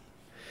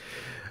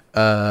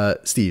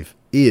 Steve,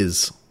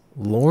 is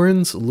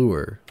Lorne's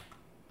Lure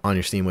on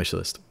your Steam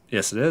wishlist?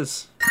 Yes, it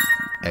is.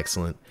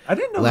 Excellent. I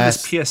didn't know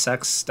this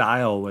PSX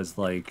style was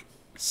like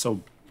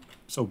so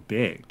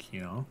big,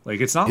 you know? Like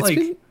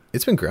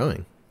it's been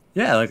growing.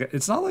 Yeah, like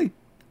it's not like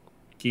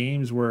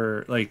games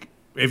where like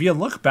if you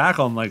look back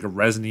on like a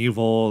Resident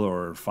Evil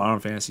or Final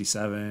Fantasy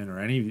 7 or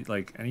any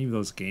of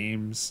those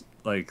games,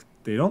 like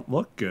they don't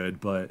look good,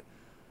 but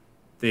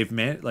they've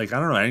meant like I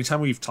don't know.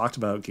 Anytime we've talked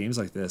about games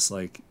like this,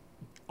 like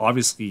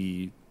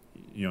obviously,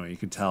 you know, you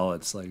can tell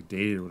it's like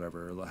dated or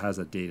whatever. It has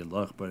a dated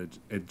look, but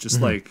it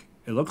just like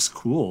it looks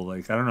cool.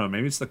 Like I don't know,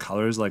 maybe it's the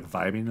colors like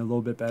vibing a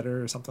little bit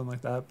better or something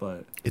like that.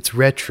 But it's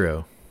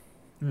retro.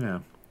 Yeah.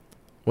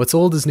 What's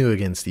old is new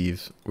again,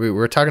 Steve. We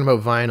were talking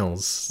about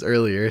vinyls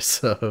earlier,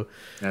 so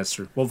that's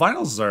true. Well,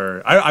 vinyls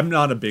are. I'm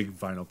not a big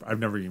vinyl. I've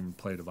never even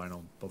played a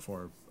vinyl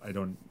before. I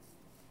don't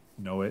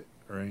know it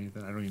or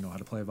anything. I don't even know how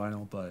to play a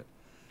vinyl, but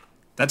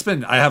that's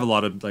been. I have a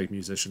lot of like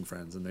musician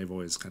friends, and they've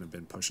always kind of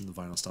been pushing the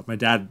vinyl stuff. My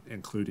dad,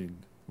 including.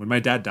 When my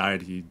dad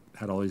died, he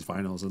had all these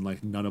vinyls, and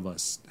like none of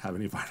us have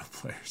any vinyl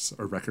players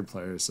or record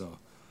players, so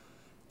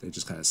they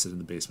just kind of sit in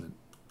the basement.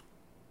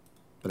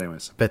 But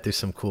anyways, bet there's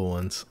some cool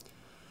ones.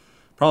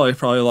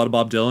 Probably a lot of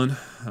Bob Dylan.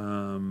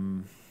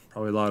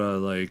 Probably a lot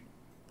of like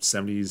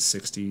 70s,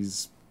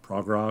 60s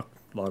prog rock.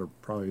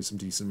 Probably some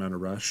decent amount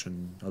of Rush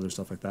and other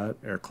stuff like that.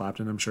 Eric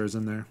Clapton, I'm sure, is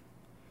in there.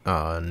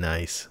 Oh,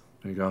 nice.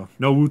 There you go.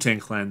 No Wu-Tang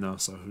Clan though,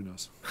 so who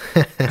knows?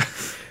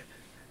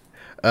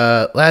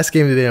 Last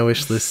game today on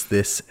wishlist.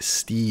 This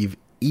Steve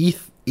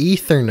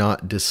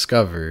Ethernaut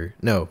Discover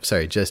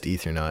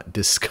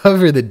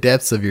the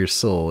depths of your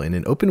soul in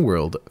an open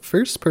world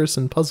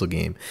first-person puzzle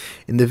game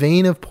in the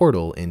vein of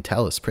Portal and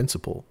Talos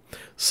Principle.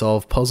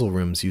 Solve puzzle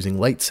rooms using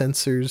light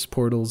sensors,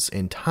 portals,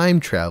 and time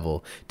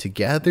travel to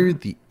gather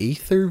the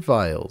Aether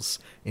Vials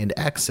and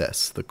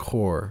access the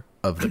core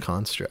of the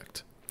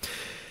construct.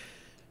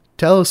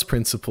 Talos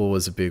Principle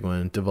was a big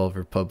one.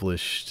 Devolver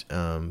published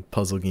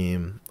puzzle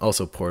game.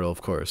 Also Portal,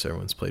 of course.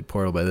 Everyone's played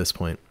Portal by this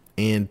point.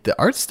 And the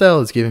art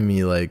style is giving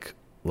me like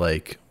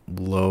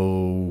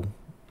low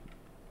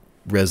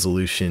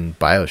resolution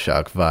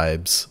BioShock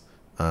vibes.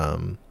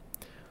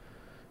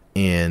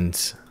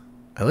 And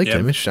I like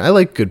I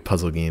like good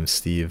puzzle games,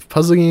 Steve.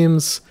 Puzzle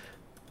games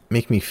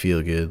make me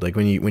feel good. Like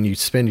when you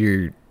spend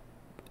your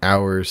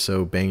hour or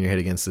so banging your head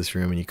against this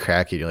room and you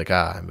crack it, you're like,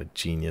 I'm a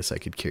genius. I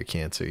could cure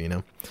cancer, you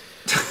know?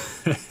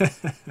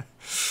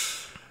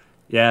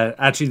 Yeah,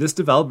 actually, this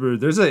developer,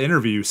 there's an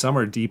interview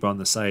somewhere deep on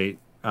the site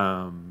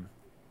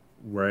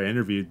where I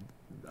interviewed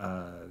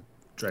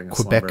Dragon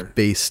Slumber.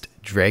 Quebec-based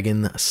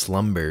Dragon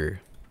Slumber.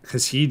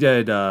 Because he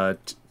did,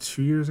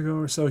 2 years ago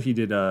or so, he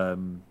did a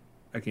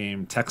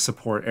game, Tech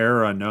Support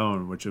Error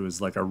Unknown, which was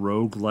like a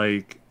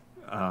roguelike.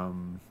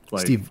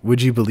 Steve,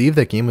 would you believe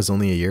that game was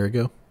only a year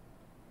ago?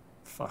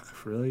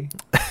 Fuck, really?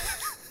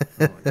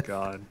 Oh my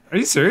god. Are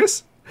you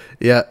serious?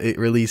 Yeah, it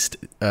released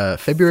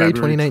February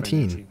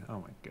 2019.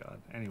 Oh my god.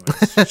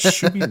 Anyways,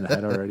 shoot me in the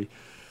head already.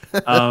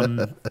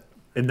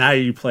 And now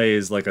you play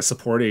as like a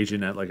support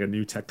agent at like a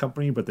new tech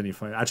company, but then you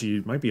find, actually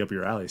it might be up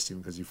your alley,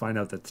 Steven, because you find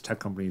out that the tech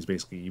company is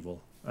basically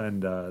evil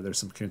and there's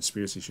some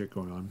conspiracy shit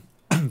going on.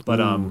 But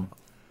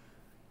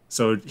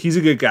so he's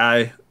a good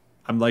guy.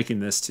 I'm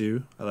liking this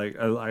too.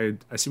 I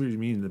see what you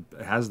mean.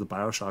 It has the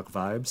BioShock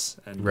vibes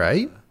and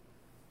right.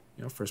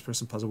 First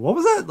person puzzle. What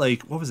was that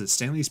like? What was it?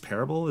 Stanley's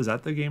Parable? Is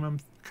that the game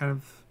I'm kind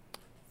of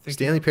thinking?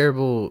 Stanley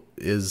Parable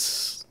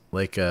is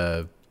like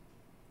a.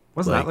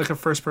 Wasn't that like a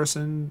first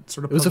person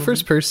sort of puzzle? It was a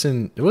first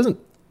person. It wasn't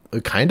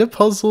a kind of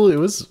puzzle. It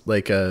was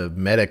like a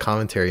meta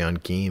commentary on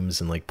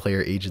games and like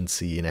player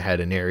agency, and it had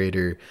a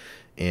narrator,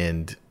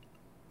 and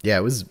yeah,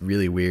 it was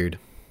really weird.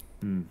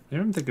 I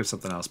didn't think of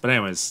something else, but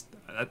anyways,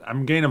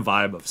 I'm getting a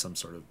vibe of some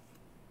sort of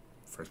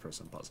first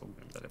person puzzle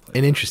game that I played.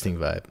 An interesting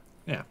vibe.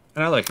 Yeah,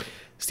 and I like it.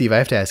 Steve, I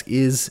have to ask,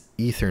 is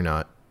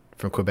Ethernaut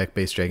from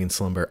Quebec-based Dragon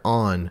Slumber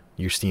on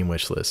your Steam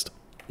wish list?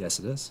 Yes,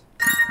 it is.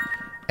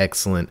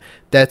 Excellent.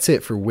 That's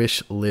it for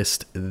wish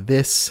list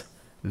this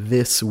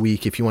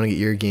week. If you want to get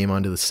your game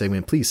onto the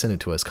segment, please send it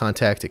to us.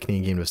 Contact at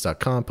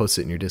CanadianGameDevs.com. Post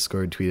it in your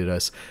Discord, tweet at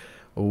us,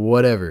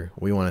 whatever.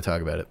 We want to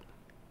talk about it.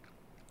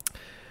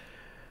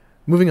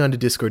 Moving on to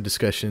Discord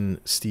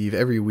discussion, Steve,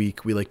 every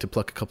week we like to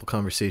pluck a couple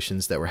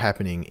conversations that were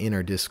happening in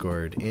our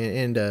Discord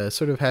and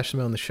sort of hash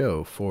them out on the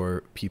show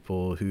for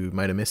people who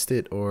might have missed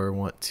it or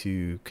want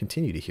to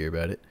continue to hear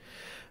about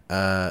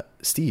it.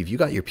 Steve, you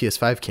got your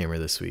PS5 camera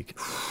this week.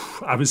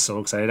 I was so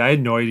excited. I had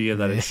no idea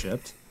that it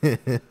shipped.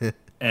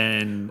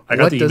 And I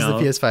got the email.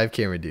 What does the PS5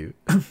 camera do?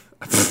 I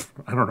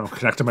don't know.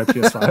 Connect to my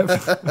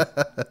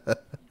PS5.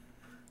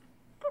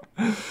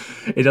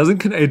 It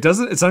doesn't.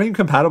 It's not even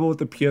compatible with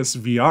the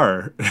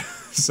PSVR.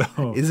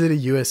 So is it a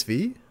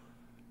USB?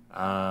 No,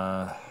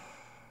 I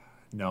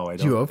don't.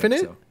 Did you open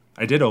it? So.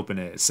 I did open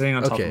it. It's sitting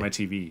on top of my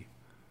TV.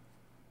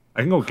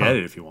 I can go get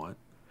it if you want.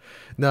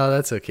 No,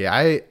 that's okay.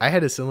 I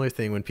had a similar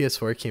thing when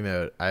PS4 came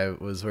out. I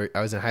was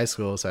in high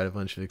school, so I had a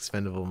bunch of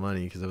expendable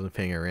money because I wasn't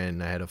paying a rent,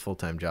 and I had a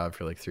full-time job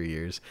for like 3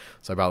 years.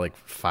 So I bought like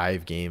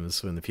 5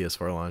 games when the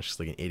PS4 launched, just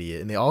like an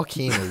idiot, and they all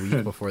came a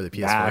week before the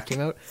PS4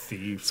 came out.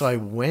 Thief. So I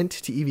went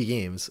to EV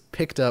Games,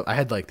 picked up. I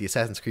had like the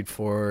Assassin's Creed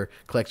 4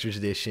 Collector's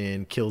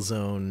Edition,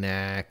 Killzone,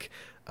 Knack,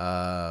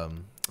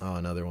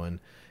 another one.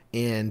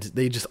 And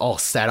they just all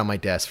sat on my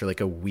desk for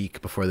like a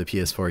week before the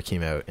PS4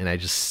 came out, and I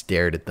just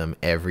stared at them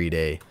every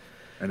day.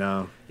 I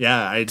know.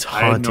 Yeah, I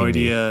had no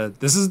idea.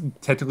 This is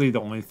technically the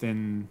only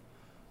thing.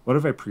 What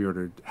have I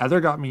pre-ordered? Heather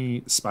got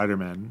me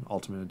Spider-Man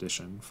Ultimate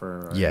Edition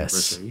for our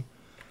anniversary,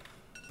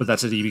 but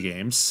that's at EB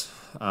Games.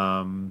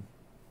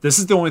 This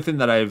is the only thing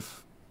that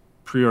I've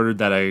pre-ordered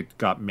that I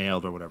got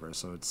mailed or whatever.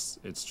 So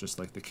it's just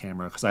like the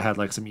camera, because I had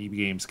like some EB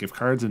Games gift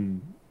cards,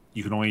 and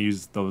you can only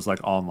use those like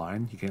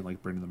online. You can't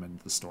like bring them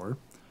into the store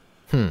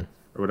or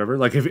whatever.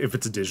 Like if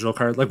it's a digital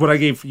card, like what I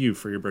gave you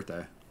for your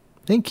birthday.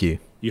 Thank you.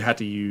 You had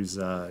to use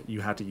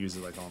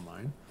it like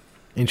online.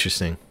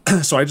 Interesting.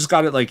 So I just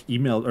got it like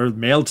emailed or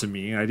mailed to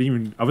me. I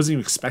wasn't even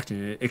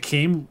expecting it. It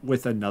came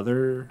with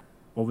another.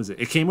 What was it?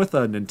 It came with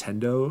a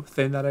Nintendo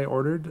thing that I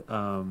ordered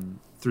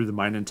through the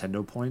My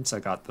Nintendo points. I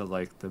got the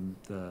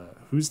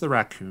who's the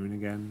raccoon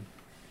again?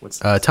 What's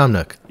Tom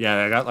Nook?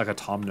 Yeah, I got like a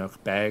Tom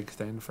Nook bag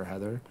thing for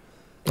Heather.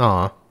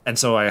 Aw. And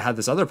so I had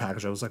this other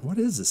package. I was like, "What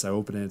is this?" I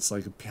open it. It's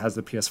like it has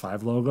the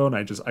PS5 logo, and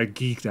I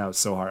geeked out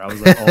so hard. I was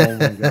like, "Oh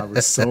my god,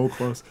 we're so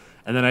close!"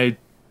 And then I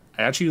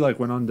actually like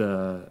went on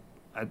to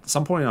at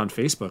some point on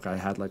Facebook. I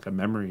had like a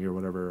memory or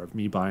whatever of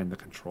me buying the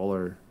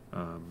controller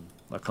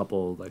a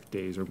couple like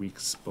days or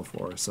weeks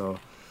before. So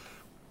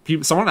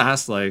someone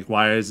asked like,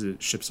 "Why is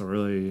it shipped so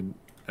early?" And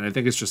I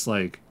think it's just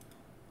like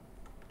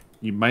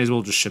you might as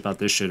well just ship out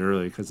this shit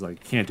early because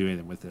like you can't do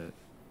anything with it.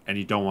 And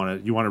you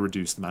want to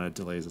reduce the amount of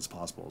delays as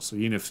possible. So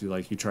even if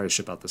you try to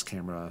ship out this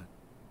camera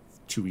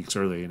 2 weeks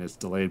early and it's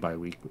delayed by a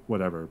week,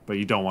 whatever, but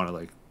you don't want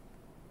to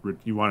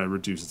you want to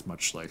reduce as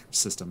much like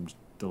system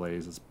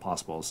delays as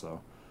possible.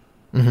 So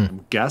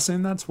I'm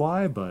guessing that's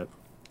why, but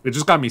it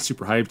just got me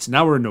super hyped.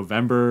 Now we're in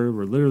November.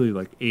 We're literally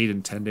like 8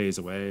 and 10 days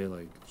away.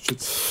 Like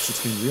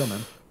shit's getting real,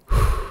 man.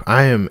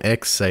 I am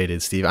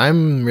excited, Steve.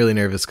 I'm really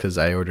nervous because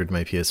I ordered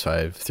my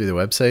PS5 through the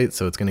website,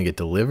 so it's going to get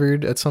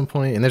delivered at some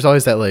point. And there's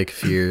always that like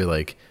fear,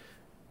 like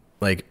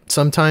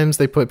sometimes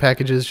they put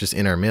packages just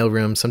in our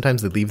mailroom.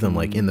 Sometimes they leave them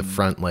like in the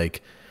front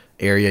like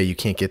area you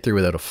can't get through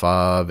without a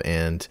fob.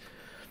 And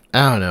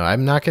I don't know.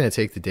 I'm not going to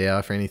take the day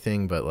off or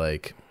anything, but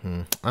like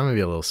I'm going to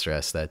be a little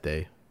stressed that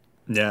day.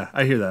 Yeah,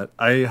 I hear that.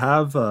 I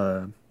have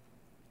the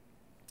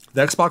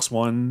Xbox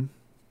One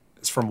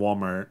is from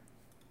Walmart.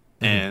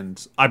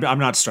 And I'm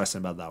not stressing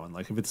about that one.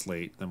 Like if it's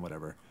late, then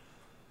whatever.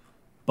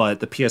 But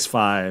the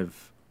PS5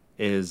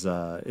 is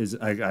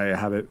I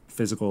have it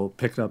physical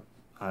picked up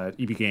at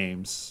EB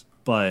Games,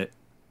 but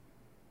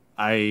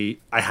I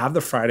have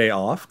the Friday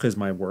off because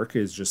my work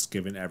is just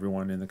giving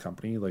everyone in the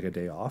company like a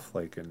day off.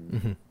 Like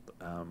and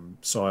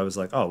so I was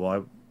like, oh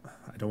well,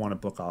 I don't want to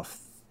book off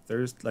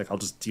Thursday. Like I'll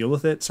just deal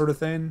with it, sort of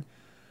thing.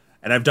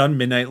 And I've done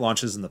midnight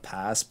launches in the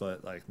past,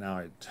 but like now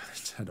I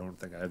don't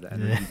think I have the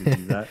energy to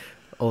do that.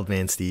 Old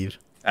man Steve.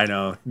 I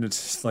know.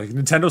 It's like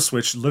Nintendo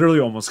Switch literally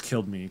almost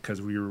killed me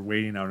because we were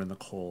waiting out in the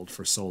cold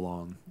for so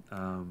long.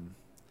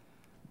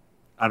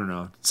 I don't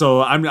know.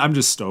 So I'm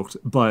just stoked,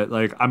 but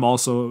like I'm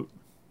also,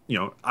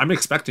 I'm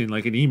expecting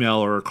like an email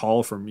or a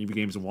call from EB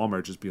Games and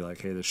Walmart just be like,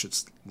 hey, this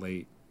shit's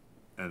late,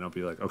 and I'll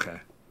be like,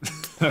 okay.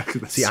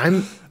 See,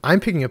 I'm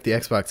picking up the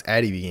Xbox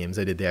at EB Games.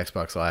 I did the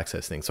Xbox All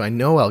Access thing, so I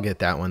know I'll get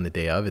that one the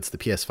day of. It's the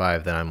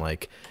PS5 that I'm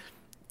like,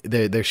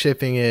 they're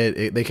shipping it.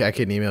 I get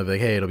an email like,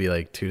 hey, it'll be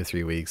like 2 to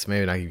 3 weeks.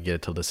 Maybe not even get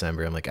it till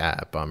December. I'm like,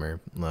 bummer.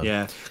 Love.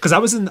 Yeah, because I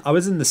was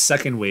in the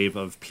second wave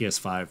of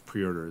PS5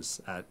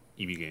 pre-orders at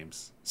EB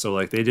Games. So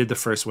like they did the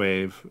first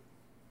wave,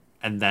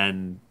 and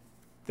then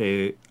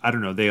they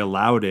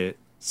allowed it.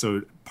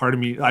 So part of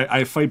me,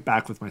 I fight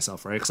back with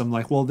myself, right? Because I'm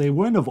like, well, they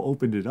wouldn't have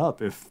opened it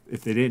up if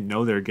they didn't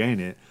know they were getting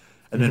it.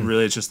 And then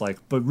really it's just like,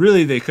 but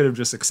really they could have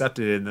just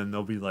accepted it, and then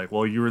they'll be like,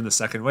 well, you were in the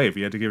second wave.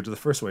 You had to give it to the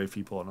first wave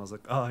people. And I was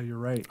like, oh, you're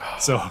right.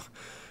 So I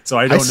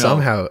don't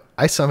know.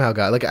 I somehow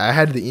got, like, I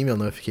had the email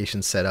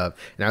notification set up,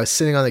 and I was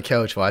sitting on the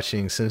couch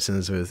watching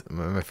Simpsons with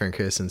my friend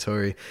Chris and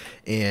Tori,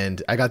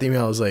 and I got the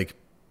email. I was like,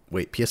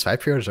 wait,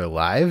 PS5 pre-orders are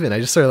live? And I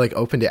just sort of like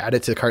opened it,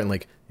 added to the cart, and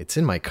like, it's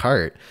in my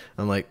cart.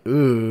 I'm like,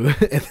 ooh.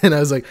 And then I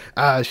was like,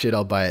 shit,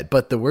 I'll buy it.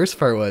 But the worst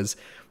part was,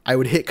 I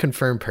would hit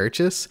confirm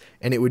purchase,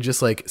 and it would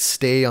just like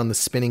stay on the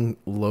spinning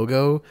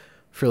logo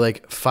for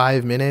like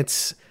 5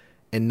 minutes,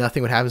 and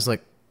nothing would happen. It's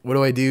like, what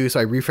do I do?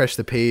 So I refreshed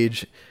the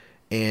page,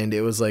 and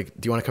it was like,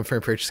 do you want to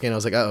confirm purchase again? I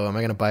was like, am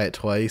I going to buy it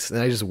twice? And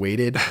I just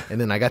waited,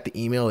 and then I got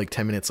the email like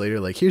 10 minutes later,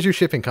 like, here's your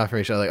shipping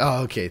confirmation. I was like,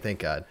 oh, okay, thank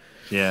God.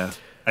 Yeah.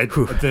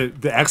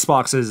 The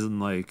Xbox is in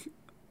like,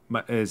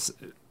 my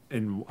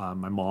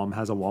mom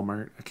has a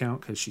Walmart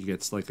account because she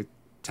gets like a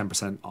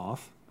 10%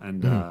 off,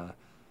 and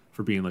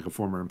for being like a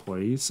former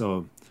employee.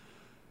 So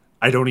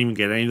I don't even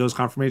get any of those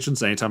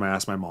confirmations. Anytime I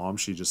ask my mom,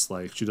 she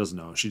doesn't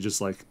know.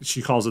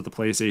 She calls it the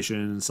PlayStation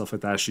and stuff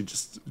like that. She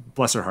just,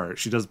 bless her heart,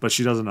 but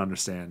she doesn't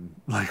understand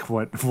like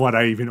what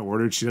I even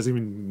ordered. She doesn't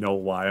even know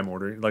why I'm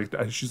ordering. Like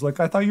she's like,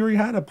 I thought you already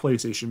had a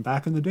PlayStation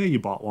back in the day. You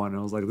bought one. And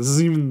I was like,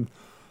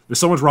 there's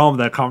so much wrong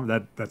with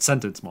that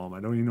sentence, Mom. I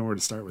don't even know where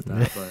to start with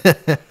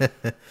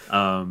that. But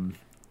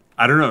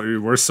I don't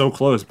know. We're so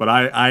close, but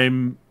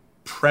I'm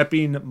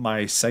prepping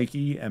my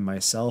psyche and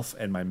myself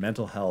and my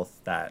mental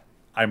health that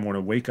I'm going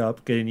to wake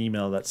up, get an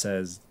email that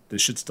says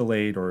this shit's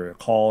delayed, or a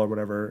call or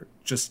whatever,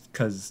 just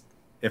because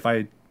if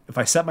I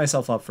set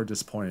myself up for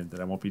disappointed,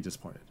 then I won't be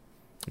disappointed.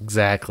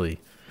 Exactly.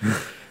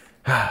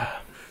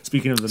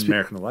 Speaking of the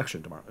American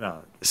election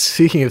tomorrow.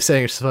 Speaking of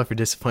setting yourself up for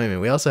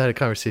disappointment, we also had a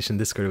conversation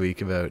Discord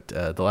week about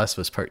The Last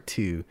of Us Part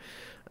 2.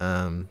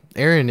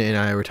 Aaron and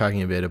I were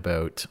talking a bit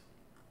about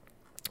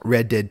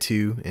Red Dead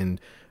 2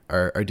 and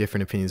our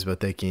different opinions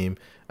about that game.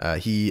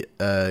 He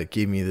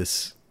gave me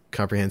this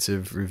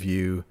comprehensive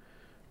review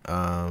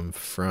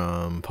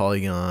from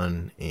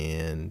Polygon,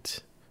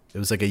 and it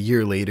was like a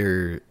year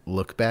later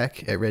look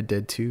back at Red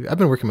Dead 2. I've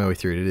been working my way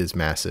through it. It is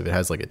massive. It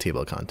has like a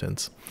table of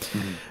contents.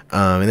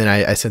 And then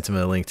I sent him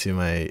a link to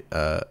my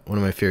one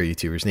of my favorite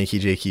YouTubers,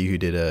 Nakey JQ, who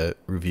did a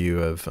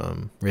review of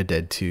Red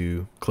Dead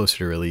 2 closer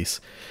to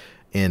release.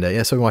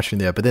 And so I'm watching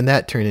that. But then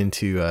that turned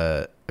into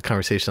a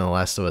conversation on The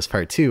Last of Us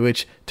Part 2,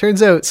 which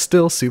turns out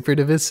still super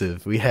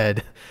divisive. We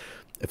had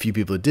a few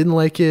people who didn't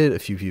like it, a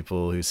few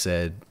people who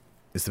said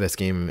it's the best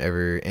game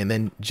ever, and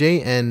then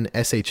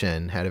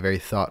JNSHN had a very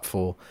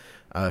thoughtful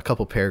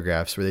couple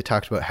paragraphs where they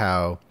talked about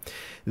how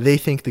they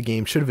think the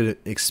game should have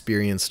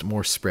experienced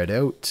more spread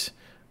out.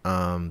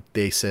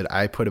 They said,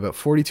 I put about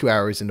 42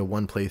 hours into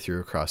one playthrough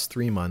across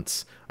 3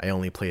 months. I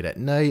only played at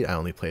night. I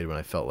only played when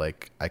I felt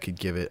like I could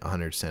give it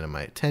 100% of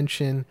my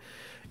attention.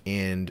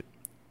 And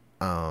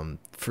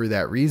for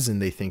that reason,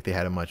 they think they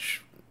had a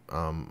much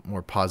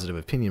more positive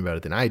opinion about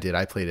it than I did.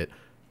 I played it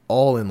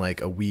all in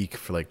like a week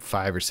for like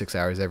 5 or 6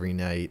 hours every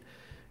night,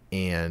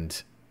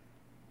 and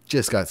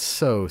just got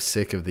so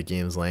sick of the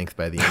game's length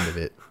by the end of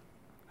it.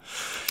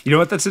 You know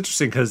what? That's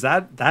interesting, because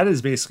that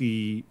is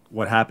basically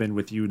what happened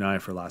with you and I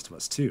for Last of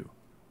Us 2.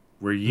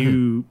 where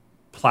you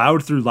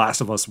plowed through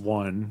Last of Us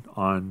 1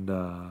 on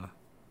the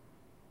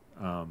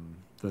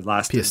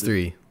last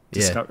PS3.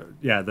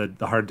 The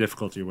hard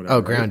difficulty or whatever.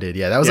 Oh, Grounded.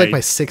 Yeah, that was like my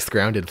 6th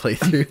Grounded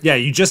playthrough. Yeah,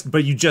 you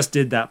just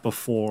did that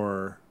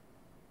before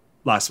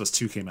Last of Us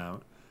 2 came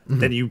out.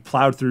 Then you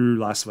plowed through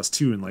Last of Us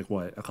 2 in like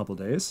what, a couple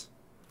days?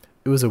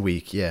 It was a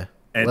week, yeah.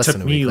 And less it took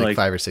than a me week, like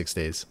 5 or 6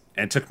 days.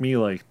 And it took me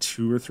like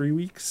 2 or 3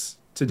 weeks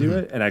to do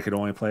it, and I could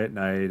only play at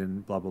night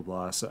and blah blah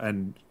blah. So,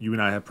 and you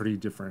and I have pretty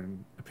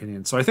different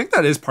opinions. So I think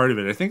that is part of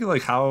it. I think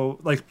like how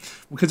like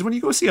because when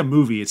you go see a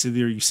movie, it's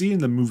either you see it in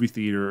the movie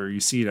theater or you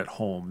see it at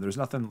home. There's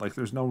nothing like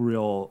there's no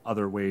real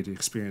other way to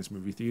experience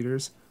movie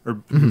theaters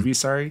or movies.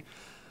 Sorry.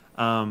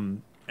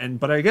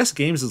 But I guess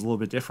games is a little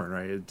bit different,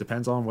 right? It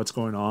depends on what's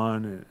going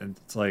on, and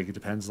it's like it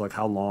depends like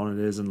how long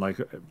it is, and like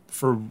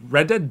for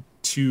Red Dead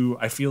 2,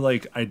 I feel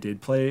like I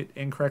did play it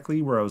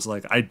incorrectly, where I was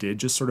like I did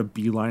just sort of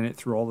beeline it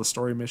through all the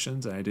story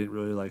missions, and I didn't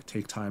really like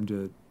take time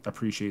to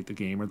appreciate the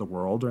game or the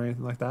world or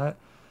anything like that.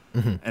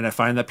 And I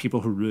find that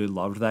people who really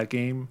loved that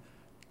game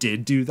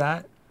did do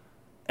that,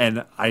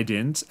 and I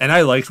didn't. And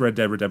I liked Red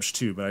Dead Redemption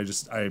 2, but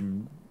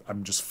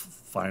I'm just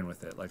fine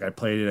with it. Like I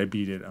played it, I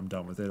beat it, I'm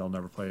done with it. I'll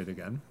never play it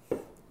again.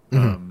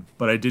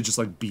 But I did just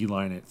like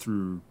beeline it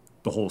through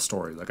the whole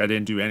story. Like I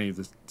didn't do any of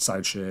the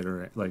side shit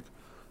or like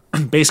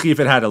basically if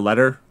it had a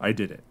letter, I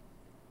did it.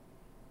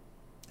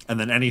 And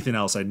then anything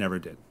else I never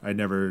did. I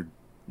never,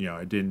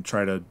 I didn't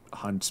try to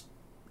hunt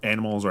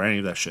animals or any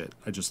of that shit.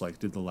 I just like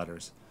did the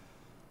letters.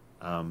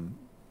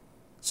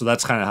 So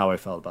that's kind of how I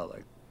felt about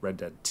like Red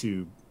Dead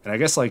 2. And I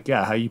guess like,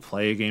 yeah, how you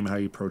play a game, how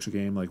you approach a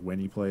game, like when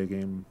you play a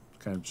game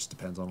kind of just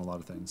depends on a lot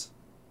of things.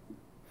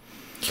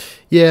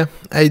 Yeah,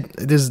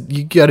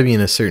 you got to be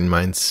in a certain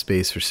mind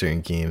space for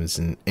certain games,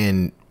 and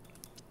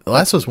The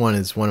Last of Us 1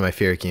 is one of my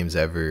favorite games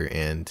ever,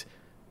 and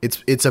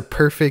it's a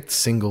perfect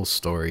single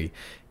story,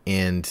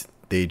 and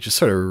they just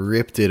sort of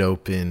ripped it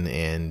open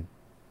and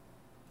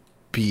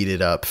beat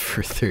it up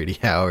for 30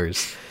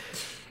 hours.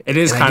 It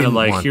is kind of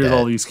like here's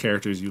all these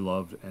characters you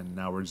loved, and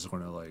now we're just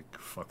going to like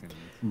fucking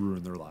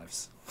ruin their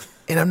lives.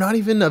 And I'm not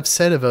even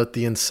upset about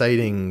the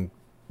inciting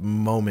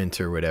moment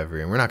or whatever,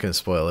 and we're not going to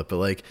spoil it, but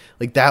like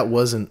that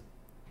wasn't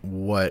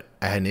what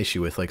I had an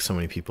issue with like so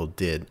many people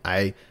did.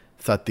 I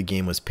thought the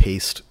game was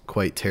paced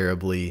quite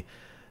terribly.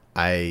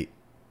 I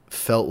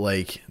felt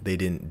like they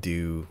didn't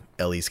do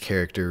Ellie's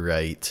character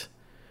right,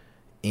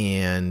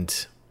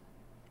 and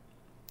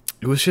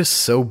it was just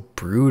so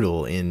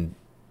brutal and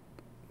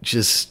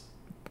just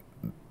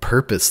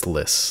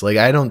purposeless. Like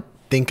I don't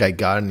think I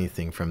got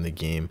anything from the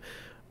game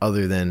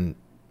other than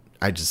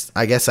I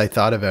guess I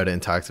thought about it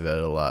and talked about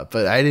it a lot,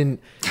 but I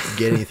didn't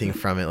get anything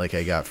from it like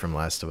I got from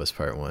Last of Us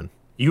Part 1.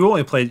 You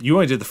only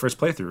did the first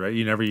playthrough, right?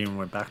 You never even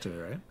went back to it,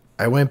 right?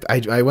 I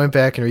went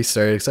back and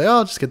restarted because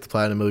I'll just get the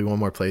platinum, maybe one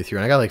more playthrough,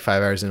 and I got like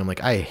 5 hours in. I'm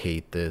like, I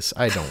hate this.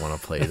 I don't want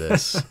to play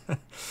this.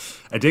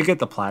 I did get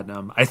the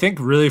platinum. I think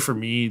really for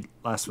me,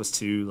 Last of Us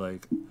 2,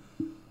 like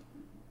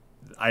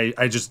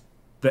I just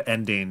the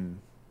ending,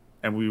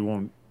 and we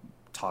won't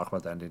talk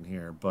about the ending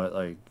here, but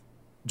like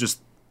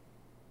just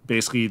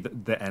basically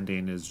the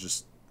ending is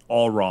just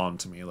all wrong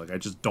to me. Like I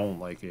just don't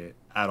like it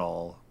at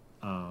all.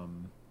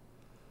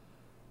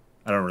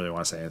 I don't really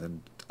want to say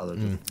anything other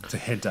than to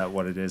hint at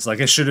what it is. Like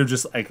it should have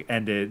just like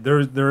ended.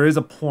 There is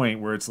a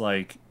point where it's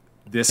like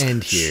this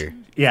end here.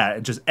 Yeah,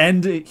 just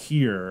end it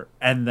here,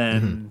 and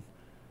then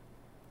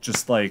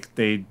just like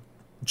they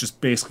just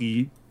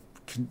basically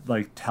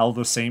like tell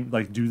the same,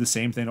 like do the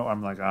same thing.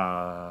 I'm like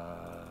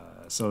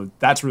so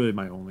that's really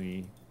my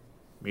only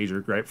major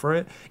gripe for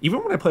it.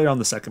 Even when I played on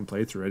the second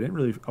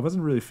playthrough, I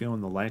wasn't really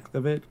feeling the length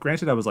of it.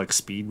 Granted, I was like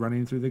speed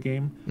running through the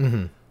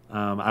game.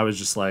 I was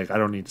just like, I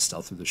don't need to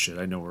stealth through this shit.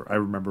 I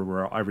remember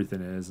where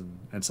everything is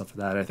and stuff like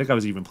that. I think I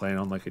was even playing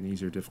on like an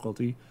easier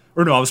difficulty,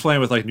 or no, I was playing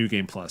with like New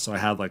Game Plus, so I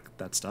had like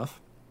that stuff.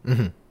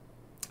 So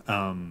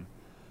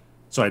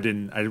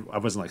I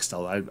wasn't like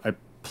stealth. I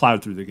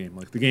plowed through the game.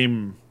 Like the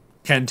game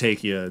can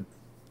take you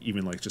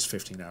even like just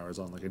 15 hours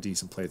on like a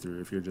decent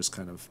playthrough if you're just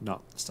kind of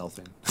not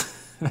stealthing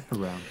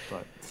around.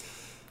 But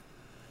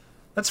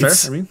that's fair.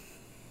 I mean,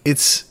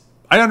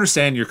 I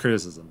understand your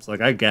criticisms.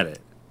 Like I get it.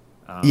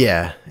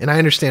 Yeah, and I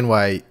understand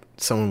why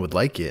someone would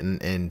like it,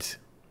 and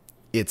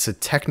it's a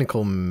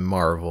technical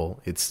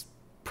marvel. It's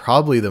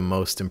probably the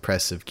most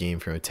impressive game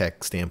from a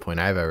tech standpoint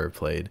I've ever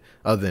played,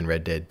 other than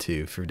Red Dead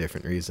 2 for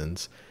different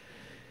reasons.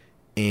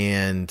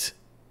 And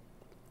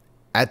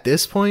at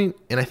this point,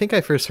 and I think I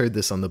first heard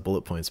this on the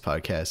Bullet Points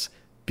podcast,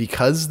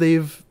 because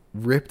they've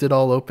ripped it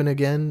all open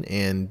again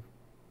and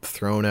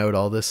thrown out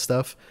all this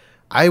stuff,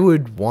 I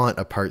would want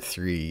a part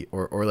 3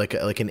 or like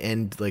an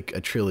end, like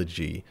a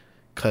trilogy,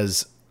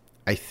 because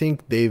I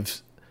think they've,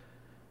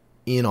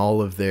 in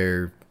all of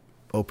their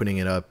opening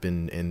it up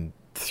and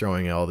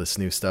throwing all this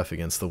new stuff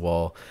against the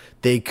wall,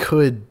 they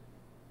could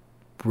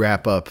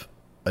wrap up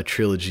a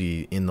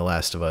trilogy in The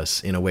Last of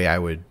Us in a way I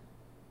would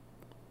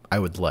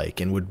like,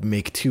 and would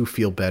make 2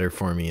 feel better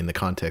for me in the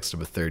context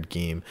of a third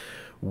game.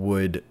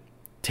 Would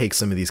take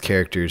some of these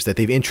characters that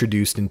they've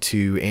introduced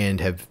into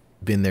and have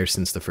been there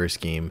since the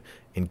first game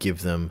and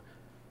give them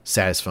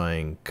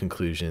satisfying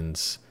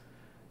conclusions.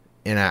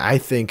 And I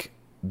think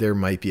there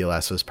might be a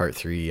Last of Us Part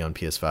 3 on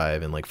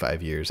PS5 in like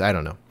 5 years. I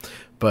don't know.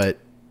 But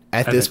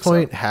at this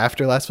point,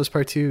 after Last of Us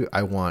Part 2,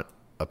 I want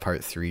a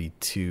Part 3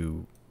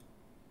 to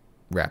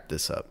wrap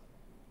this up.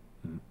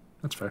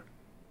 That's fair.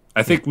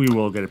 I think we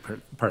will get a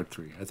Part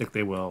 3. I think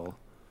they will.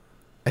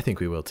 I think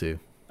we will too.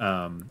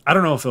 I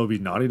don't know if it'll be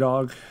Naughty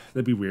Dog.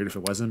 That'd be weird if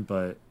it wasn't,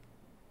 but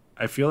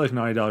I feel like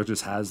Naughty Dog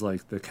just has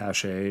like the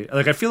cachet.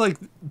 Like I feel like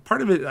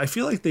part of it, I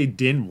feel like they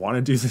didn't want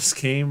to do this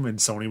game, and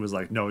Sony was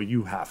like, "No,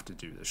 you have to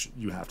do this.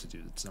 You have to do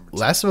this." Number 2.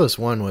 Last of Us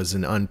 1 was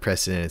an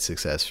unprecedented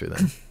success for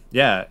them.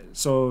 Yeah,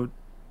 so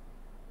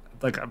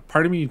like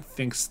part of me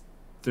thinks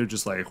they're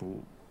just like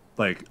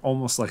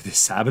almost like they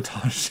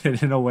sabotaged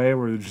it in a way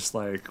where they're just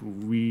like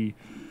we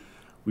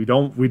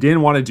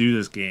didn't want to do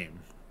this game,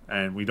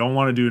 and we don't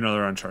want to do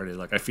another Uncharted.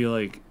 Like I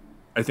think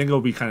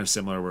it'll be kind of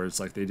similar where it's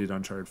like they did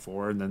Uncharted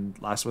 4 and then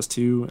Last of Us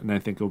 2, and I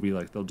think it'll be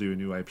like they'll do a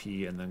new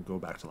IP and then go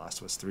back to Last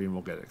of Us 3, and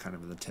we'll get it kind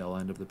of in the tail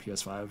end of the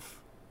PS5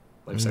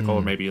 life cycle,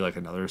 or maybe like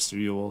another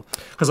studio will,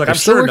 because like I'm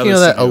still sure working on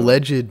that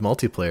alleged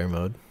multiplayer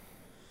mode.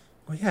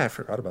 Oh yeah, I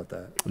forgot about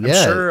that.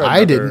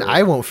 I didn't.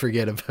 I won't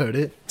forget about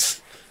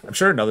it. I'm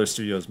sure another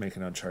studio is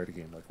making an Uncharted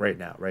game like right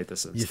now, right?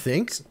 This is. You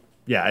think?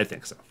 Yeah, I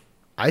think so.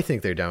 I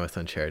think they're down with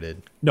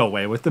Uncharted. No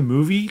way, with the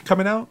movie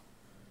coming out.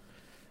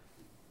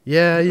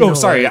 Yeah.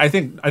 Sorry. I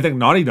think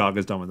Naughty Dog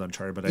is done with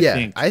Uncharted, but I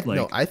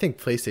think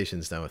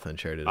PlayStation's done with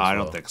Uncharted. I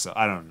don't think so.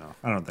 I don't know.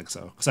 I don't think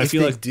so, because I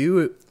feel like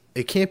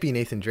it can't be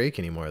Nathan Drake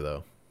anymore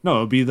though.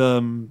 No, it'll be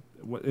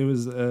it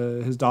was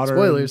his daughter.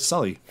 Spoilers.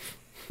 Sully.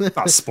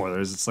 Not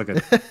spoilers. It's like a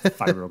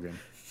 5-year-old game.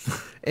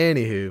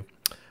 Anywho,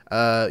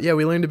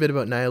 we learned a bit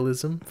about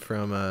nihilism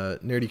from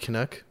Nerdy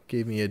Canuck.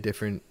 Gave me a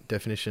different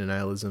definition of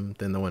nihilism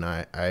than the one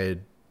I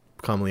had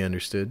commonly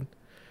understood.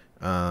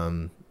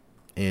 And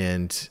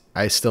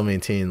I still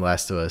maintain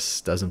Last of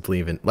Us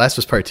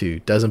Part 2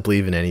 doesn't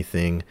believe in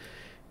anything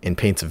and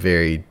paints a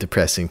very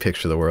depressing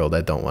picture of the world I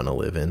don't want to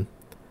live in.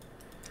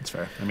 That's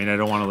fair. I mean, I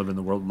don't want to live in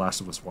the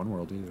Last of Us 1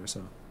 world either,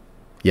 so.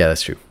 Yeah,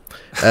 that's true.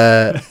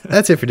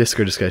 That's it for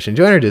Discord discussion.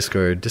 Join our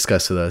Discord,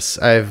 discuss with us.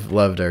 I've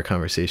loved our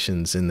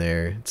conversations in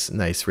there. It's a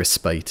nice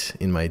respite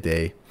in my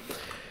day.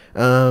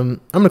 I'm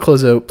going to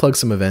close out, plug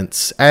some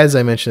events. As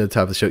I mentioned at the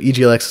top of the show,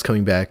 EGLX is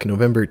coming back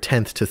November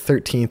 10th to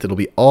 13th. It'll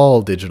be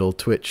all digital,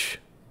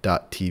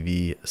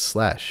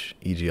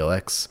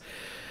 twitch.tv/EGLX.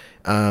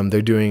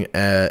 They're doing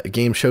a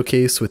game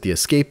showcase with the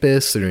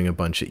Escapists. They're doing a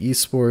bunch of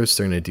esports.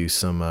 They're going to do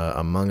some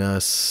Among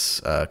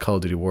Us, Call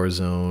of Duty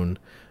Warzone.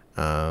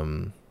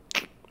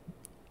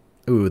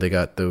 They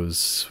got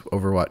those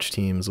Overwatch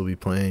teams will be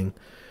playing.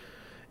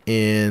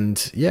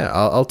 And yeah,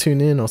 I'll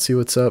tune in. I'll see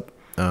what's up.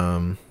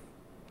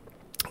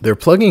 They're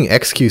plugging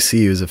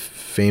XQC, who's a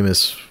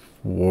famous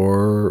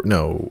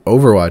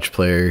Overwatch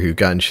player who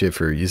got in shit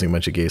for using a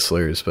bunch of gay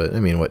slurs. But I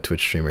mean, what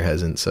Twitch streamer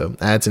hasn't? So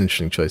that's an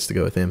interesting choice to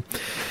go with him.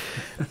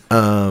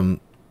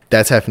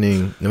 That's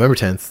happening November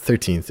 10th,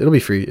 13th. It'll be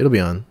free. It'll be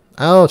on.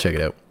 I'll check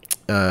it out.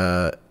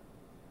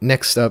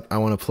 Next up, I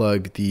want to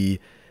plug the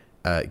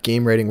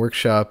game writing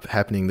workshop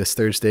happening this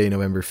Thursday,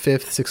 November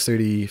 5th,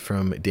 6:30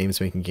 from Dames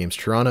Making Games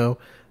Toronto.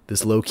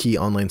 This low-key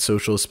online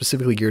social is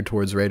specifically geared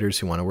towards writers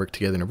who want to work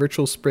together in a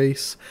virtual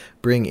space,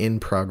 bring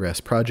in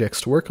progress projects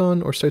to work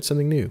on, or start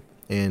something new,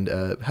 and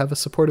have a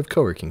supportive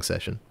co-working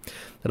session.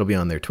 That'll be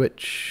on their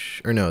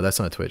Twitch. Or no, that's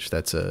not Twitch.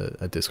 That's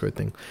a Discord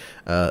thing.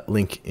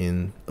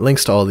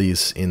 Links to all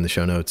these in the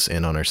show notes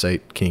and on our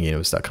site,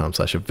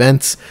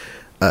 canadiangames.com/events.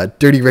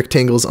 Dirty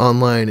Rectangles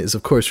Online is,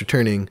 of course,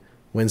 returning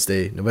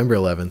Wednesday, November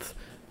 11th.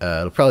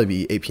 It'll probably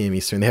be 8 p.m.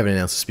 Eastern. They haven't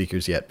announced the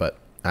speakers yet, but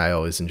I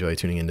always enjoy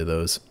tuning into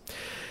those.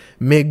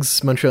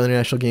 MIGS, Montreal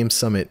International Games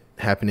Summit,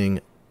 happening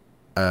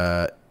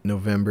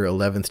November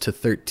 11th to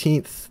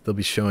 13th. They'll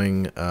be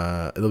showing,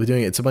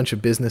 it's a bunch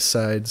of business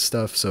side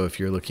stuff. So if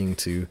you're looking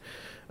to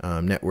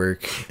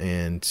network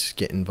and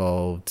get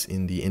involved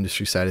in the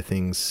industry side of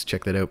things,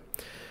 check that out.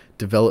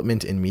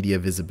 Development and media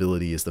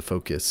visibility is the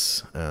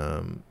focus.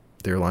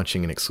 They're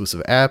launching an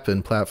exclusive app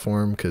and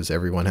platform because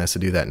everyone has to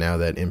do that now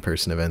that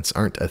in-person events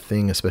aren't a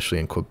thing, especially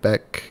in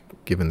Quebec,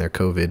 given their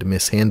COVID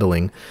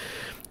mishandling.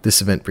 This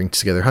event brings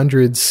together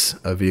hundreds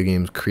of video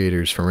game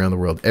creators from around the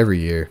world every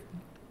year.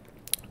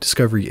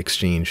 Discovery,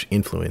 exchange,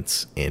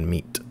 influence, and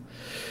meet.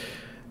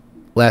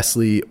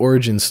 Lastly,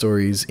 Origin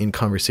Stories in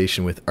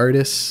Conversation with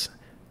Artists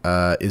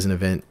is an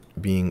event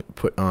being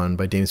put on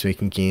by Dames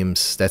Making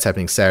Games. That's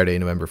happening Saturday,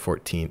 November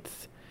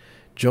 14th.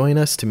 Join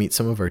us to meet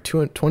some of our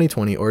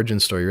 2020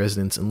 Origin Story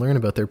residents and learn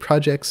about their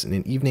projects in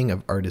an evening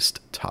of artist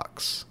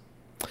talks.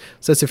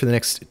 So that's it for the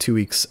next 2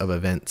 weeks of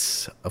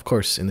events, of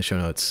course, in the show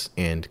notes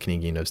and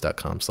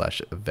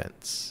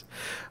CanadianGameDevs.com/events.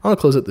 I want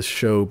to close out the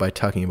show by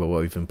talking about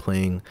what we've been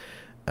playing.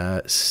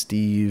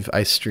 Steve,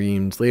 I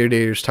streamed Later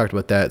Daters, talked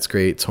about that. It's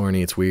great. It's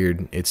horny. It's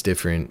weird. It's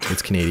different.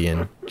 It's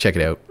Canadian. Check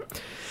it out.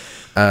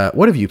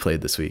 What have you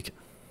played this week?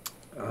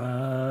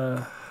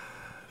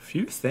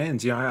 Few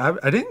things. Yeah,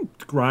 I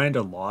didn't grind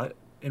a lot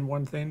in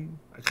one thing.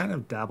 I kind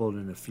of dabbled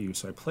in a few.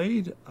 So I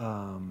played,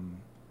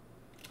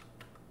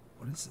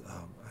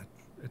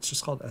 It's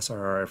just called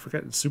SRR. I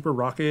forget. Super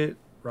Rocket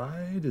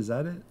Ride? Is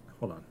that it?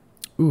 Hold on.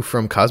 Ooh,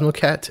 from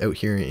Cosmocat out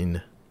here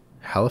in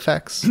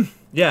Halifax.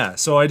 Yeah,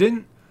 so I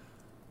didn't,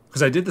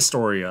 because I did the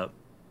story up,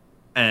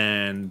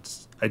 and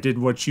I did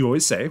what you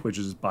always say, which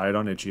is buy it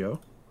on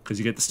itch.io, because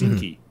you get the Steam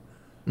key.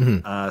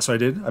 So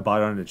I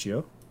bought it on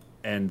itch.io,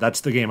 and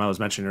that's the game I was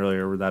mentioning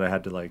earlier that I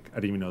had to I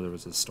didn't even know there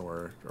was a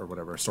store or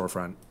whatever,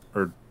 storefront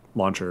or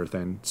launcher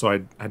thing. So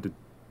I have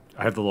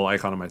the little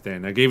icon on my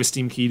thing. I gave a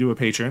Steam key to a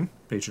patron,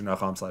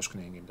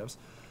 patreon.com/CanadianGameDevs.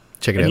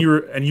 Check it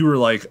out. And you were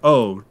like,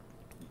 oh,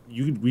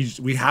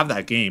 we have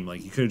that game.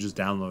 Like, you could have just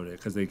downloaded it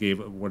because they gave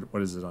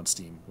what is it on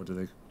Steam? What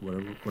are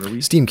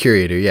we? Steam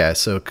Curator, yeah.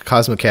 So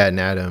Cosmocat and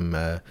Adam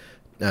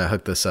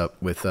hooked us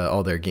up with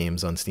all their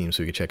games on Steam,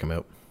 so we could check them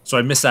out. So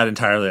I missed that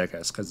entirely, I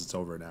guess, because it's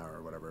over an hour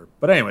or whatever.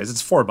 But anyways,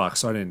 it's $4,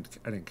 so I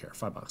didn't care.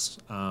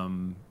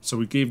 $5. So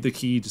we gave the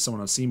key to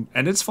someone on Steam,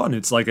 and it's fun.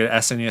 It's like an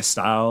SNES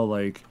style,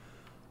 like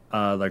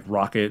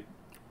rocket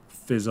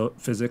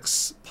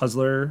physics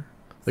puzzler.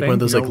 Like one of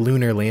those like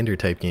lunar lander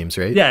type games,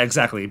 right? Yeah,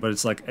 exactly. But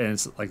it's like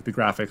the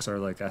graphics are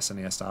like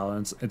SNES style,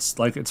 and it's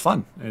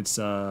fun. It's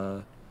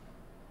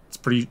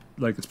pretty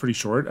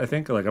short. I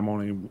think I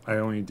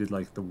only did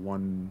like the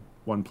one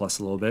plus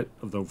a little bit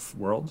of the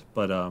world,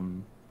 but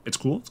it's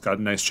cool. It's got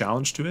a nice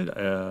challenge to it.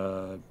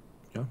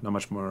 Not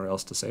much more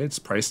else to say. It's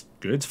priced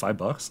good. It's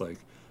 $5. Like,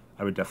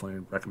 I would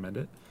definitely recommend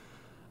it.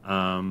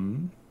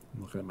 I'm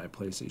looking at my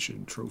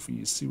PlayStation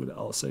trophies, see what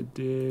else I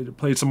did. I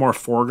played some more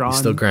Foregone. You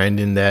still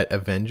grinding that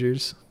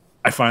Avengers?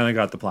 I finally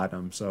got the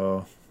platinum,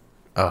 so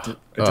I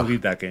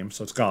deleted that game,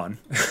 so it's gone.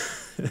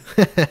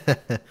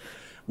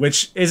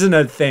 Which isn't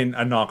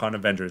a knock on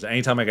Avengers.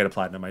 Anytime I get a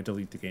platinum, I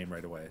delete the game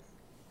right away.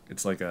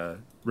 It's like a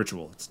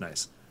ritual. It's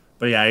nice.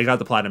 But yeah, I got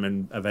the platinum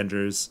in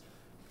Avengers.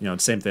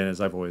 Same thing as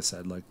I've always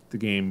said. Like, the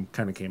game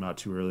kind of came out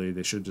too early.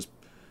 They should just...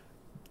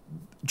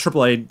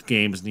 AAA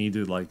games need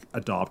to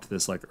adopt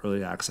this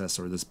early access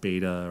or this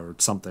beta or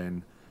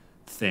something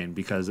thing,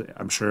 because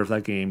I'm sure if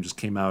that game just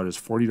came out as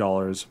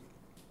 $40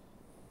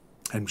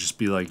 and just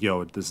be like,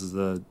 yo, this is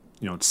the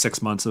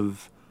 6 months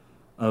of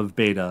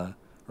beta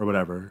or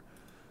whatever,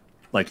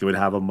 it would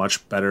have a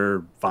much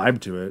better vibe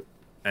to it,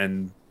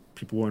 and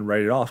people wouldn't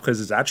write it off,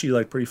 because it's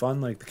actually pretty fun.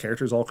 The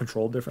characters all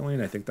controlled differently,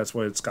 and I think that's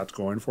what it's got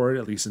going for it,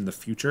 at least in the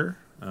future.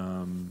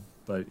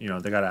 But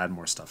they got to add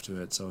more stuff to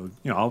it, so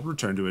I'll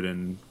return to it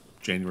in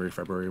January,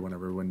 February,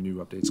 when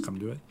new updates come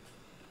to it.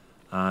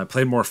 I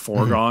played more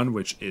Foregone,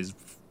 which is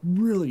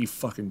really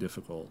fucking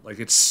difficult.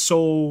 It's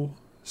so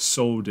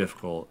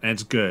difficult, and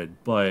it's good,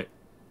 but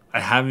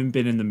I haven't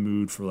been in the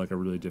mood for a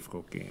really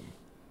difficult game.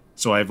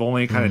 So I've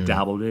only kind of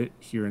dabbled it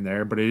here and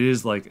there, but it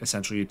is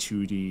essentially a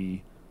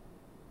 2D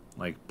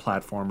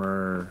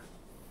platformer,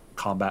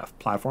 combat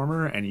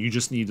platformer, and you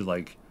just need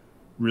to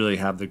really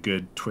have the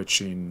good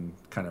twitching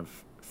kind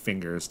of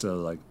fingers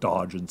to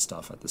dodge and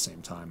stuff at the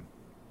same time.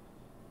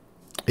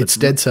 It's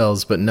Dead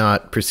Cells, but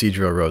not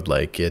procedural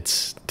roguelike.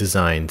 It's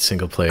designed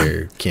single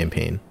player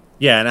campaign.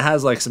 Yeah, and it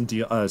has some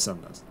DLC,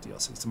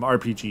 some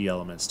RPG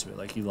elements to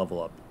it. You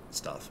level up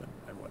stuff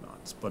and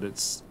whatnot. But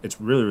it's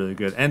really, really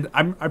good. And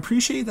I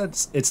appreciate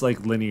that it's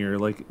linear.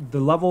 The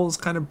levels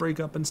kind of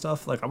break up and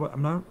stuff. I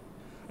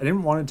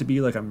didn't want it to be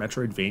a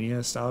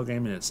Metroidvania style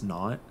game, and it's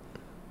not.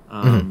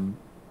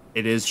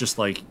 It is just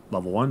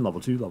level 1,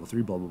 level 2, level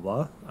 3, blah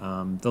blah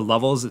blah. The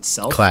levels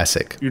itself,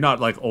 classic. You're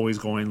not always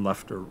going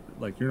left or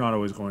you're not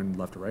always going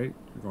left or right.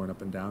 You're going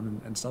up and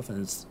down and stuff,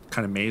 and it's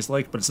kind of maze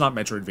but it's not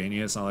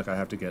Metroidvania. It's not I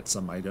have to get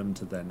some item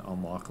to then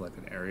unlock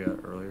an area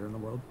earlier in the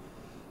world.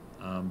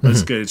 But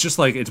it's good. It's just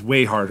it's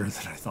way harder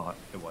than I thought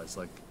it was.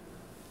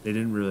 They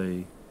didn't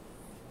really.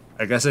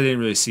 I guess I didn't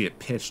really see it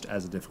pitched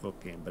as a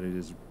difficult game, but it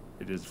is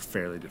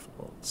fairly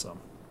difficult. So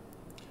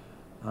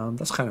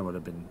that's kind of what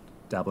I've been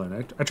dabbling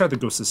in. I tried the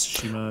Ghost of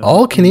Tsushima.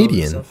 All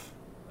Canadian.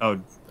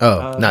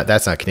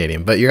 That's not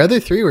Canadian. But your other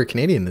 3 were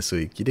Canadian this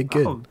week. You did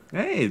good. Oh,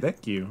 hey,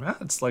 thank you.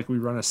 It's we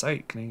run a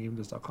site,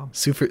 CanadianGameDevs.com.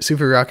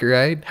 Super Rocket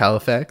Ride,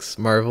 Halifax,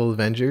 Marvel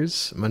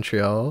Avengers,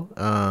 Montreal,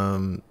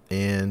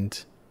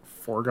 and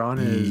Foregone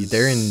is...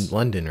 They're in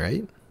London,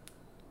 right?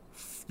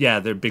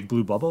 Yeah, they're Big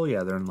Blue Bubble.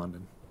 Yeah, they're in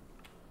London.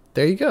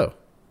 There you go.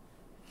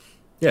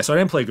 Yeah, so I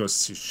didn't play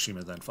Ghost of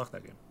Tsushima then. Fuck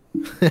that game.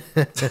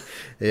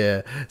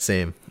 Yeah,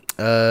 same.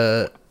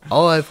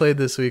 All I played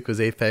this week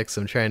was Apex.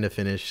 I'm trying to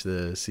finish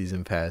the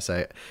season pass.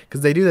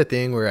 Because they do that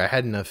thing where I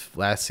had enough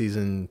last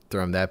season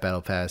from that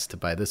battle pass to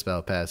buy this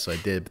battle pass, so I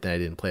did, but then I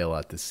didn't play a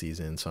lot this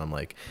season, so I'm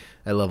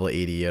at level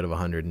 80 out of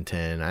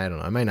 110. I don't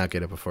know. I might not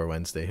get it before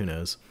Wednesday. Who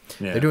knows?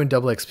 Yeah. They're doing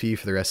double XP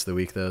for the rest of the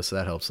week, though, so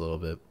that helps a little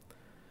bit.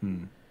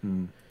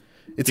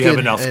 It's Do you have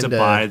enough to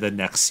buy the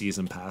next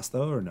season pass,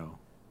 though, or no?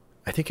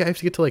 I think I have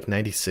to get to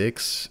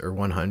 96 or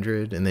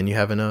 100, and then you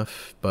have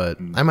enough. But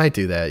I might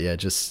do that, yeah,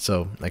 just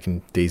so I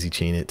can daisy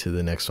chain it to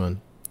the next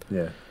one.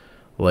 Yeah.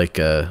 What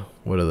are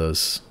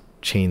those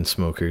chain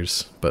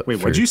smokers? But wait,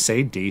 what'd you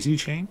say? Daisy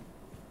chain?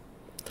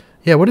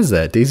 Yeah, what is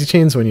that? Daisy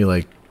chain's when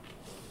you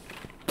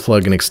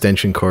plug an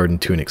extension cord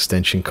into an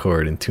extension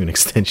cord into an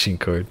extension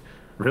cord.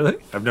 Really?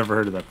 I've never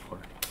heard of that before.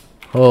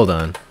 Hold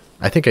on.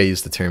 I think I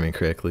used the term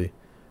incorrectly.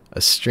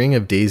 A string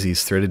of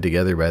daisies threaded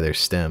together by their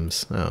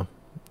stems. Oh.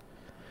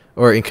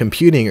 Or in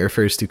computing, it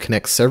refers to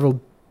connect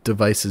several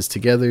devices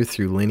together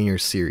through linear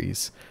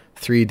series.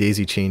 3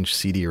 daisy chain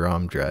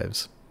CD-ROM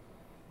drives.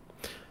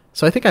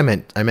 So I think I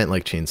meant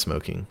like chain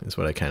smoking is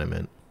what I kind of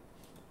meant.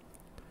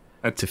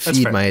 To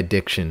feed my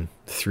addiction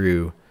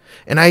through.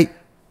 And I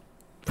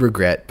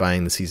regret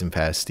buying the season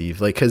pass,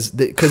 Steve. Like, because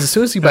as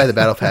soon as you buy the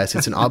battle pass,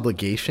 it's an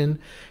obligation.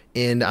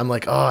 And I'm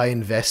like, oh, I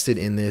invested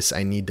in this.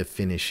 I need to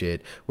finish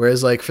it.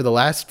 Whereas, like, for the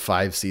last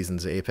 5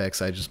 seasons of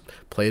Apex, I just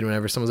played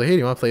whenever someone's like, hey, do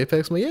you want to play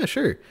Apex? I'm like, yeah,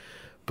 sure.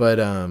 But,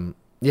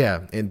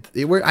 yeah, and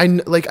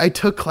I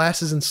took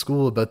classes in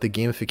school about the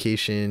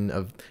gamification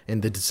of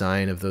and the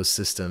design of those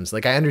systems.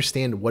 Like, I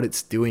understand what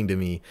it's doing to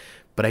me,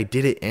 but I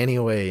did it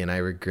anyway, and I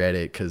regret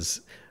it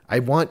because I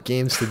want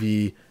games to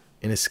be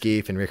an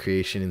escape and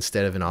recreation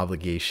instead of an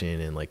obligation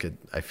and like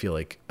I feel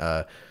like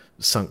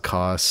sunk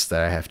costs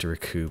that I have to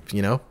recoup,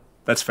 you know?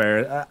 That's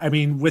fair. I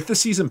mean, with the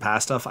season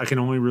pass stuff, I can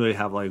only really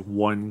have like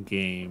one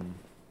game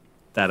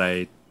that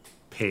I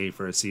pay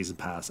for a season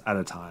pass at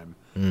a time.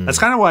 That's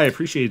kind of why I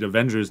appreciate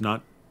Avengers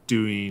not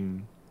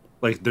doing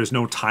like there's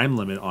no time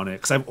limit on it,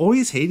 because I've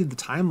always hated the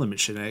time limit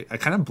shit. I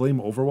kind of blame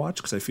Overwatch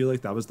because I feel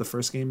like that was the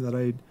first game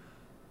that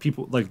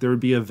people like there would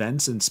be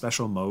events and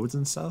special modes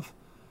and stuff.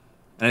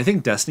 And I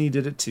think Destiny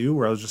did it too,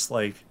 where I was just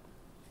like,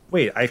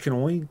 wait, I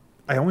only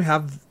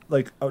have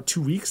like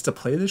 2 weeks to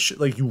play this shit.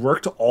 Like, you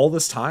worked all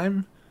this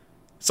time.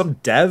 Some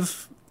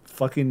dev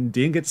fucking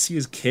didn't get to see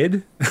his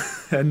kid,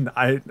 and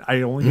I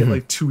only get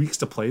like 2 weeks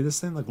to play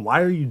this thing. Like,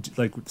 why are you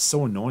like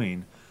so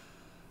annoying?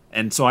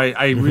 And so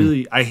I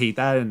really I hate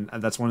that, and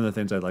that's one of the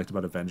things I liked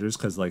about Avengers,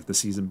 because like the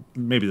season,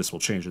 maybe this will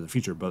change in the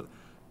future, but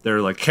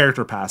they're like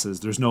character passes.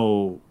 There's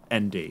no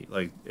end date.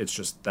 Like, that's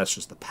just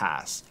the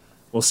pass.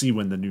 We'll see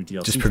when the new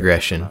DLC. Just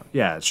progression.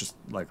 Yeah, it's just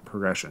like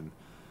progression.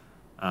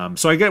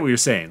 So I get what you're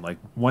saying. Like,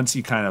 once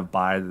you kind of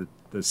buy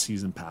the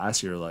season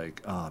pass, you're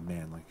like, oh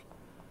man, like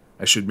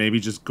I should maybe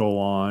just go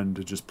on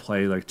to just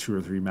play like 2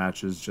 or 3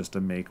 matches just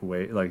to make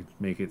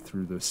it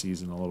through the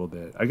season a little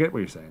bit. I get what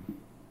you're saying.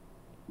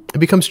 It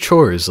becomes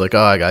chores. Like, oh,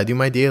 I gotta do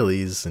my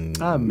dailies, and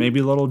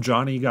maybe little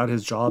Johnny got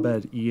his job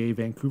at EA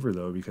Vancouver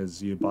though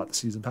because you bought the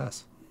season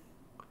pass.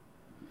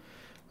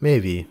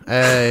 Maybe.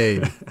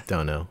 I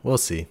don't know. We'll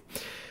see.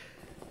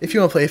 If you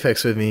want to play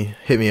Apex with me,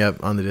 hit me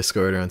up on the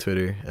Discord or on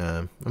Twitter.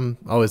 I'm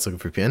always looking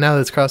for people. And now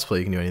that it's crossplay,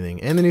 you can do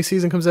anything. And the new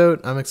season comes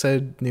out. I'm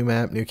excited. New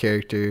map, new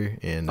character,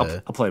 and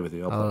I'll play with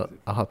you. I'll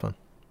hop on.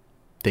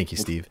 Thank you,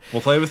 Steve.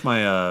 We'll play with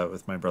my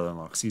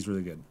brother-in-law because he's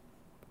really good.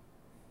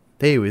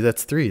 Hey,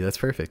 that's 3. That's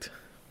perfect.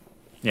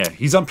 Yeah,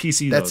 he's on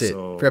PC. That's though, it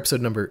so... for episode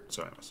number.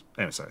 Sorry.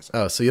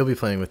 Oh, so you'll be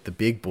playing with the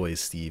big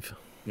boys, Steve.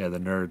 Yeah, the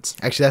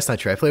nerds. Actually, that's not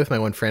true. I play with my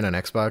one friend on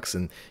Xbox,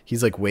 and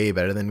he's like way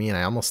better than me, and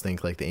I almost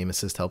think like the aim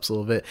assist helps a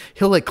little bit.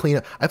 He'll like clean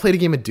up. I played a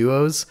game of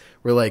duos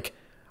where like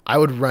I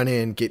would run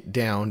in, get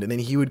downed, and then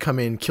he would come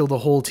in, kill the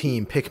whole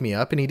team, pick me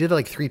up, and he did it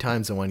like 3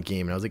 times in one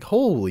game, and I was like,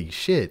 holy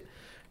shit.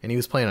 And he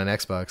was playing on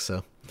Xbox,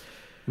 so.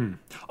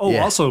 Oh,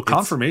 yeah, also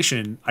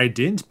confirmation, I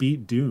didn't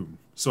beat Doom.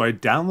 So I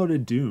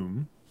downloaded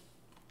Doom.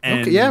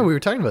 And okay, yeah, we were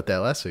talking about that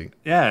last week.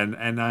 Yeah,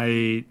 and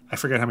I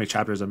forget how many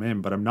chapters I'm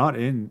in, but I'm not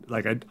in.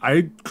 Like,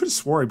 I could have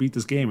swore I beat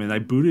this game, and I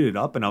booted it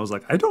up, and I was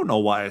like, I don't know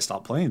why I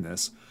stopped playing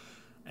this,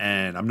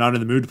 and I'm not in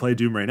the mood to play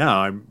Doom right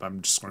now.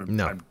 I'm just going to.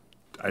 No.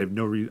 I have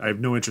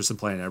no interest in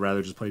playing. I'd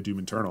rather just play Doom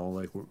Eternal,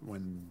 like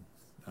when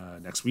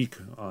next week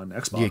on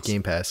Xbox. You get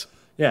Game Pass.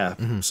 Yeah,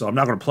 so I'm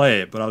not going to play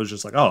it, but I was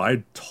just like, oh,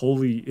 I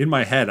totally in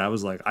my head I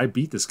was like, I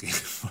beat this game,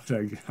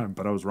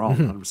 but I was wrong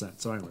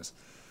 100%. So, anyways,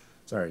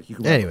 sorry. You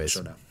can watch the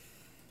show now.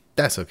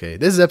 That's okay.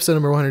 This is episode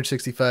number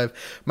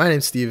 165. My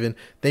name's Steven.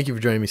 Thank you for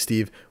joining me,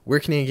 Steve. We're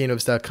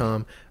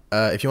CanadianGameDevs.com.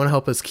 If you want to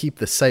help us keep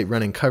the site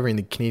running, covering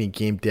the Canadian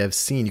game dev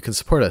scene, you can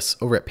support us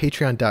over at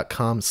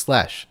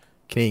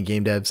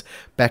patreon.com/CanadianGameDevs.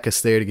 Back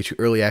us there to get you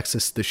early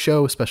access to the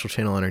show, special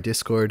channel on our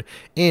Discord,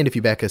 and if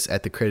you back us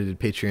at the credited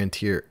Patreon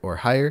tier or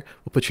higher,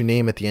 we'll put your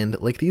name at the end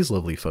like these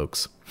lovely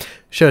folks.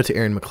 Shout out to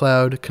Aaron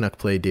McLeod, Canuck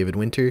Play, David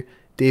Winter,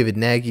 David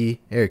Nagy,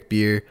 Eric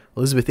Beer,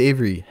 Elizabeth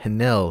Avery,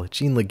 Hanel,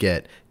 Jean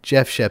Leggett,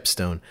 Jeff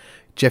Shepstone,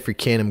 Jeffrey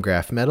Canham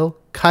Graph Metal,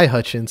 Kai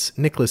Hutchins,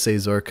 Nicholas A.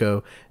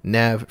 Zorko,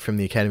 Nav from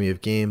the Academy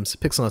of Games,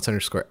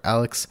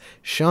 Pixelnuts_Alex,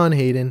 Sean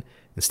Hayden,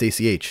 and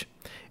Stacy H.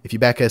 If you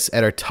back us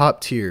at our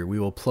top tier, we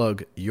will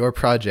plug your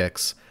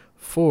projects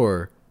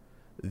for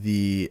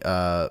the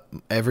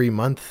every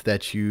month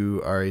that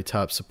you are a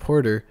top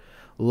supporter,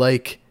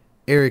 like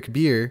Eric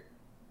Beer.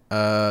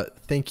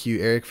 Thank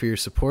you, Eric, for your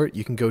support.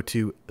 You can go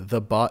to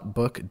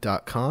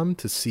thebotbook.com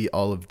to see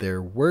all of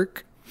their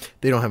work.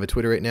 They don't have a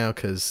Twitter right now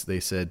because they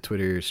said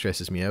Twitter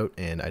stresses me out,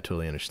 and I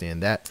totally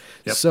understand that.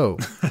 Yep. So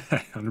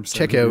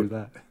check out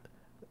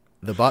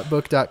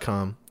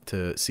thebotbook.com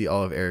to see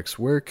all of Eric's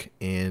work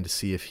and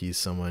see if he's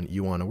someone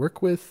you want to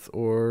work with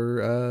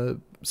or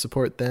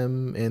support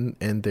them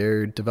and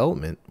their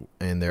development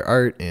and their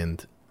art.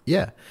 And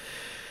yeah,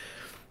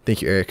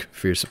 thank you, Eric,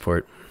 for your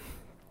support.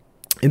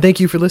 And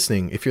thank you for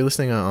listening. If you're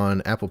listening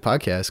on Apple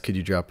Podcasts, could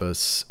you drop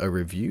us a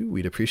review?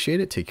 We'd appreciate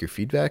it. Take your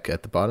feedback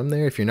at the bottom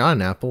there. If you're not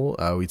on Apple,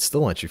 we'd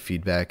still want your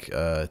feedback.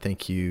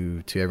 Thank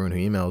you to everyone who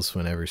emails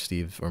whenever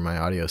Steve or my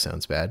audio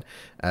sounds bad.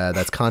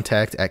 That's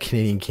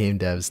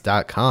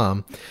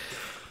contact@CanadianGameDevs.com.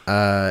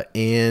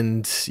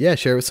 And yeah,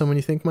 share it with someone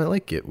you think might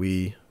like it.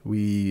 We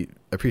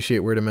appreciate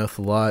word of mouth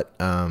a lot.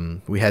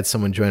 We had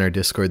someone join our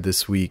Discord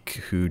this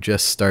week who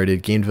just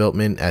started game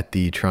development at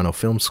the Toronto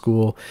Film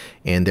School,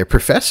 and their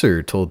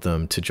professor told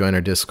them to join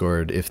our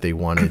Discord if they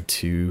wanted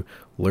to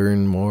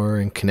learn more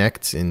and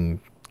connect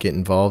and get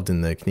involved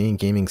in the Canadian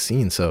gaming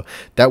scene. So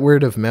that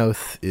word of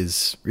mouth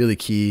is really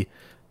key,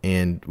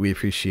 and we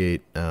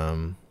appreciate. I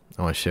want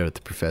to shout out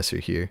the professor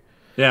here.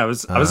 Yeah, I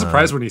was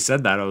surprised when he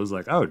said that. I was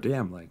like, oh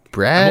damn, like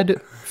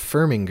Brad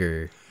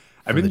Firminger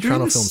from the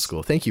Toronto Film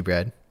School. Thank you,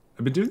 Brad.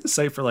 I've been doing the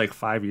site for like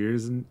 5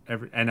 years, and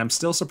I'm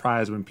still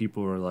surprised when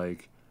people are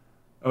like,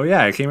 "Oh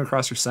yeah, I came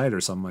across your site"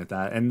 or something like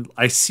that. And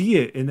I see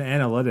it in the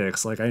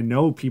analytics. Like I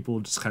know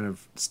people just kind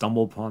of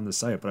stumble upon the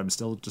site, but I'm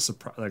still just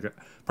surprised. Like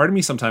part of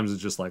me sometimes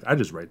is just like, I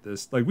just write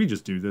this. Like we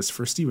just do this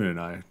for Steven and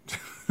I.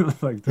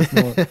 Like there's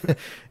no...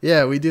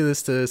 Yeah, we do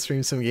this to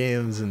stream some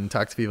games and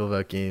talk to people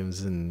about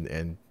games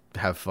and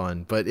have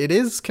fun, but it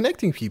is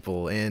connecting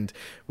people, and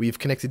we've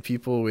connected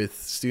people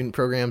with student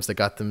programs that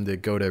got them to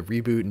go to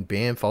Reboot and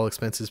Banff, all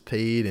expenses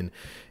paid, and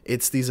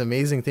it's these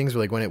amazing things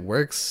where like when it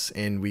works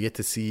and we get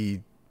to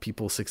see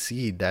people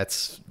succeed,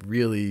 that's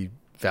really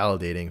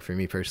validating for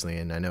me personally,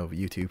 and I know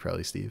you too,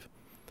 probably, Steve.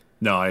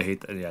 No, I hate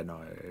that. Yeah, no,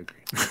 I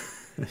agree.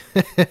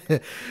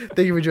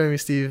 Thank you for joining me,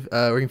 Steve.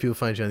 Where can people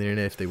find you on the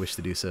internet if they wish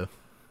to do so?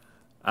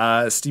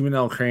 Stephen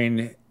L.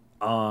 Crane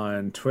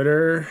on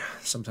Twitter.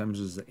 Sometimes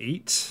it's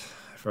 8.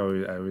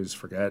 I always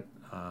forget.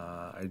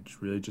 I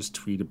really just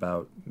tweet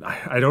about.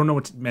 I don't know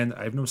what. Man,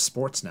 I have no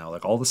sports now.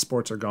 Like all the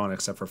sports are gone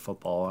except for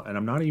football, and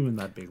I'm not even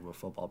that big of a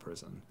football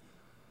person.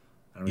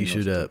 You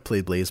should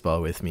play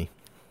Blazeball with me.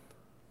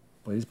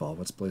 Blazeball?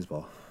 What's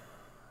Blazeball?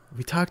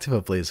 We talked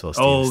about Blazeball,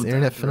 Steve. It's the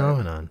internet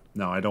phenomenon. Right.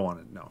 No, I don't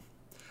want it. No.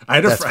 I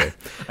had a friend.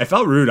 I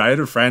felt rude. I had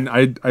a friend.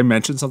 I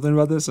mentioned something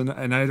about this, and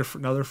I had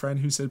another friend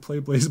who said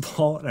play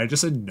Blazeball, and I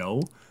just said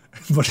no.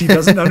 But he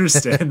doesn't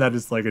understand that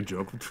it's like a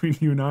joke between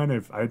you and I.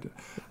 And I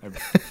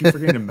keep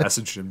forgetting to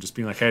message him, just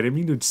being like, "Hey, I didn't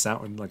mean to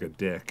sound like a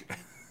dick."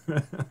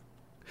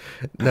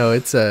 No,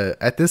 it's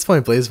at this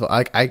point,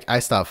 Blazeball. I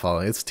stopped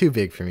following. It's too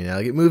big for me now.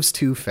 Like it moves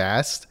too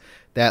fast.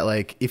 That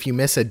like if you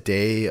miss a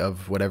day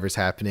of whatever's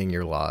happening,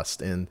 you're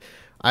lost. And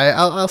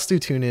I'll still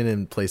tune in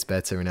and place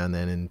bets every now and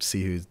then and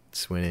see who's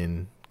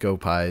winning. Go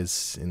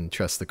Pies and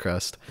trust the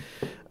crust.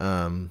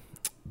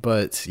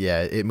 But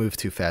yeah, it moved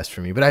too fast for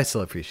me, but I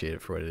still appreciate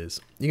it for what it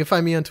is. You can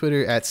find me on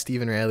Twitter at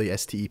Stephen Reilly,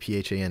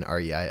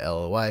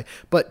 StephanReilly,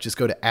 but just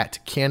go to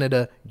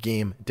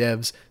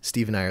 @CanadaGameDevs.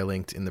 Steve and I are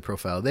linked in the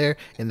profile there,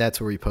 and that's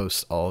where we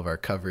post all of our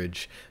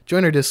coverage.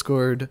 Join our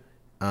Discord.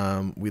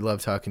 We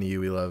love talking to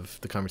you. We love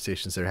the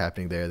conversations that are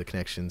happening there, the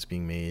connections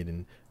being made,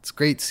 and it's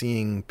great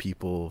seeing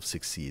people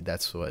succeed.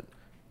 That's what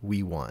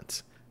we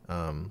want.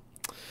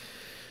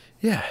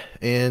 Yeah,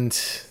 and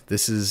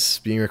this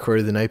is being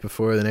recorded the night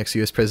before the next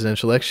U.S.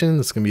 presidential election.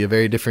 It's going to be a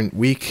very different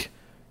week.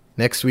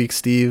 Next week,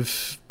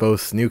 Steve,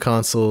 both new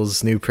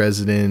consoles, new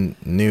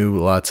president, new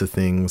lots of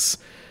things.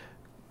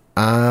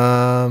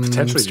 I'm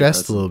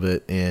stressed a little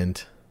bit,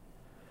 and...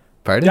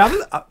 Pardon?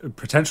 Yeah,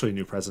 potentially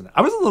new president.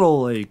 I was a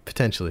little, like...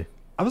 Potentially.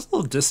 I was a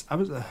little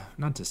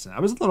not distant.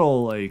 I was a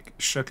little, like,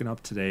 shooken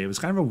up today. It was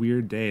kind of a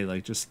weird day.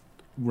 Like, just...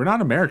 We're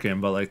not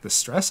American, but, like, the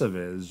stress of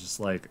it is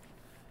just, like...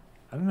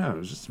 I don't know. It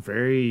was just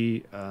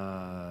very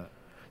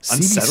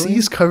unsettling.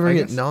 CBC's covering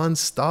it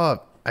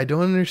nonstop. I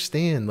don't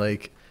understand.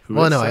 Like,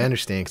 I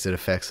understand because it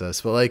affects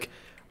us. But like,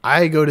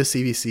 I go to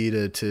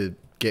CBC to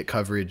get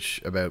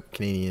coverage about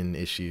Canadian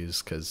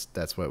issues because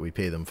that's what we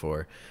pay them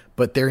for.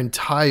 But their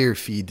entire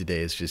feed today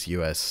is just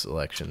U.S.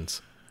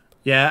 elections.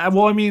 Yeah,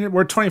 well, I mean,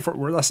 we're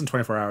less than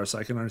 24 hours, so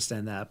I can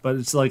understand that. But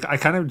it's like I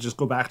kind of just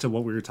go back to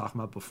what we were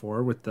talking about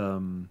before with I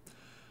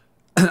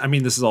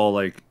mean, this is all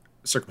like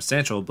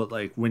circumstantial, but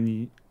like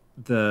when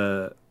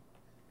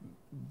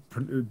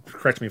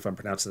correct me if I'm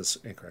pronouncing this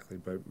incorrectly,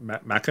 but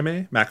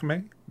Macame,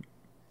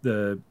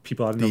 the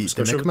people out of Nova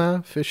Scotia, the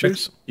Mi'kmaq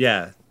fishers,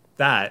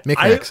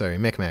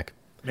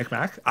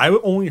 Micmac. I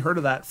only heard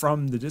of that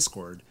from the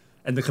Discord,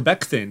 and the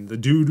Quebec thing, the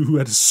dude who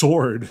had a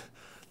sword,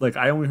 like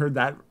I only heard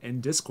that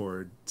in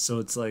Discord. So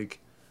it's like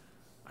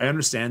I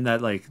understand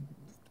that like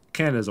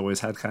Canada's always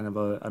had kind of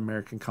a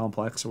American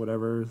complex or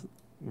whatever,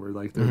 where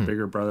like they're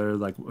bigger brother,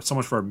 like so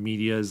much of our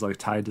media is like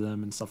tied to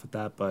them and stuff like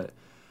that, but.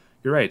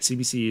 You're right.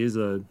 CBC is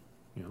it's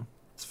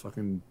a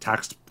fucking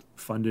tax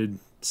funded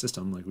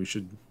system. Like I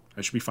should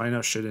be finding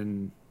out shit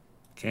in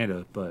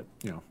Canada, but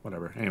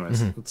whatever.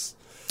 Anyways, I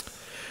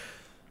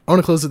want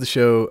to close with the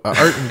show.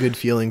 Art and Good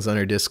Feelings on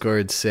our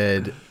Discord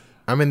said,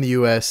 "I'm in the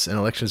U.S. and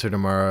elections are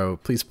tomorrow.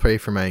 Please pray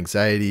for my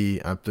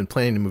anxiety. I've been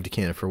planning to move to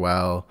Canada for a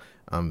while,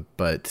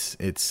 but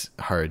it's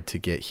hard to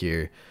get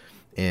here.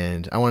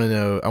 And I want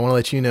to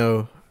let you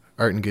know,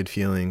 Art and Good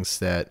Feelings,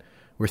 that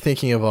we're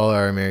thinking of all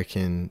our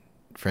American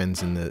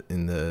friends in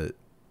the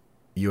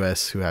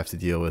US who have to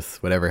deal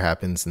with whatever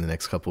happens in the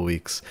next couple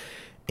weeks.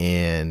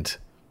 And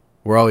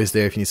we're always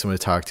there if you need someone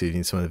to talk to, if you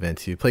need someone to vent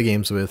to, play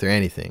games with, or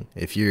anything.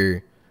 If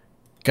you're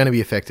going to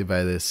be affected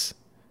by this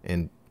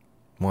and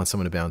want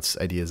someone to bounce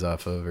ideas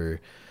off of or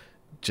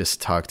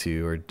just talk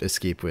to or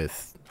escape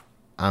with,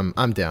 I'm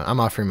down. I'm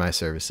offering my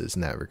services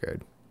in that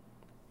regard.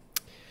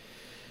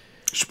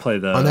 Should play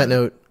the On that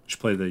note, should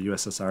play the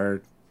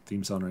USSR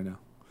theme song right now.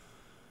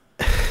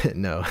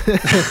 no.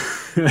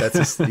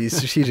 You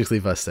strategically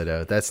bust that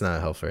out. That's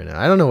not helpful right now.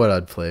 I don't know what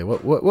I'd play.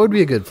 What would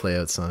be a good play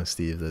out song,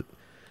 Steve? That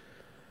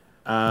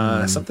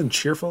Something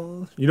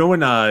cheerful. You know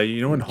when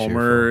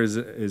Homer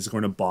is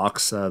going to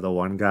box the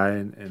one guy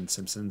in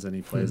Simpsons and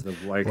he plays the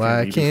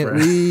Why can't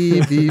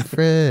we be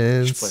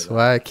friends?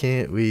 Why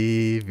can't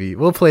we be?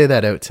 We'll play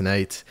that out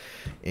tonight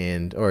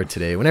or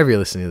today. Whenever you're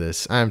listening to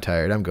this, I'm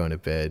tired. I'm going to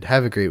bed.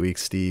 Have a great week,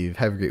 Steve.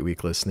 Have a great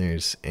week,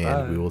 listeners,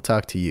 and we will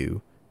talk to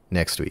you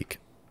next week.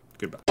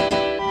 Goodbye.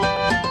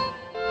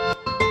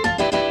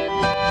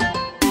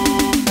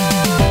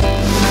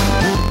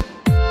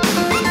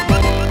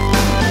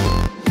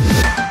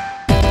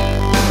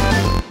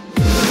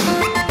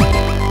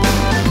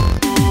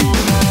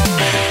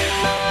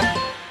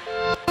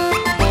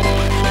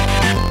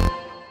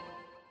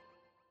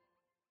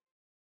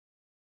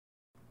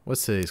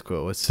 What's today's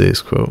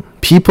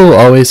quote? People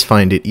always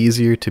find it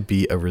easier to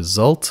be a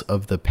result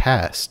of the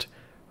past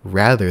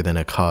rather than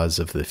a cause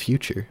of the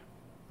future.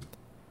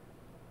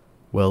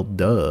 Well,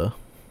 duh.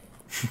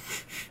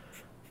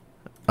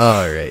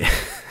 All right.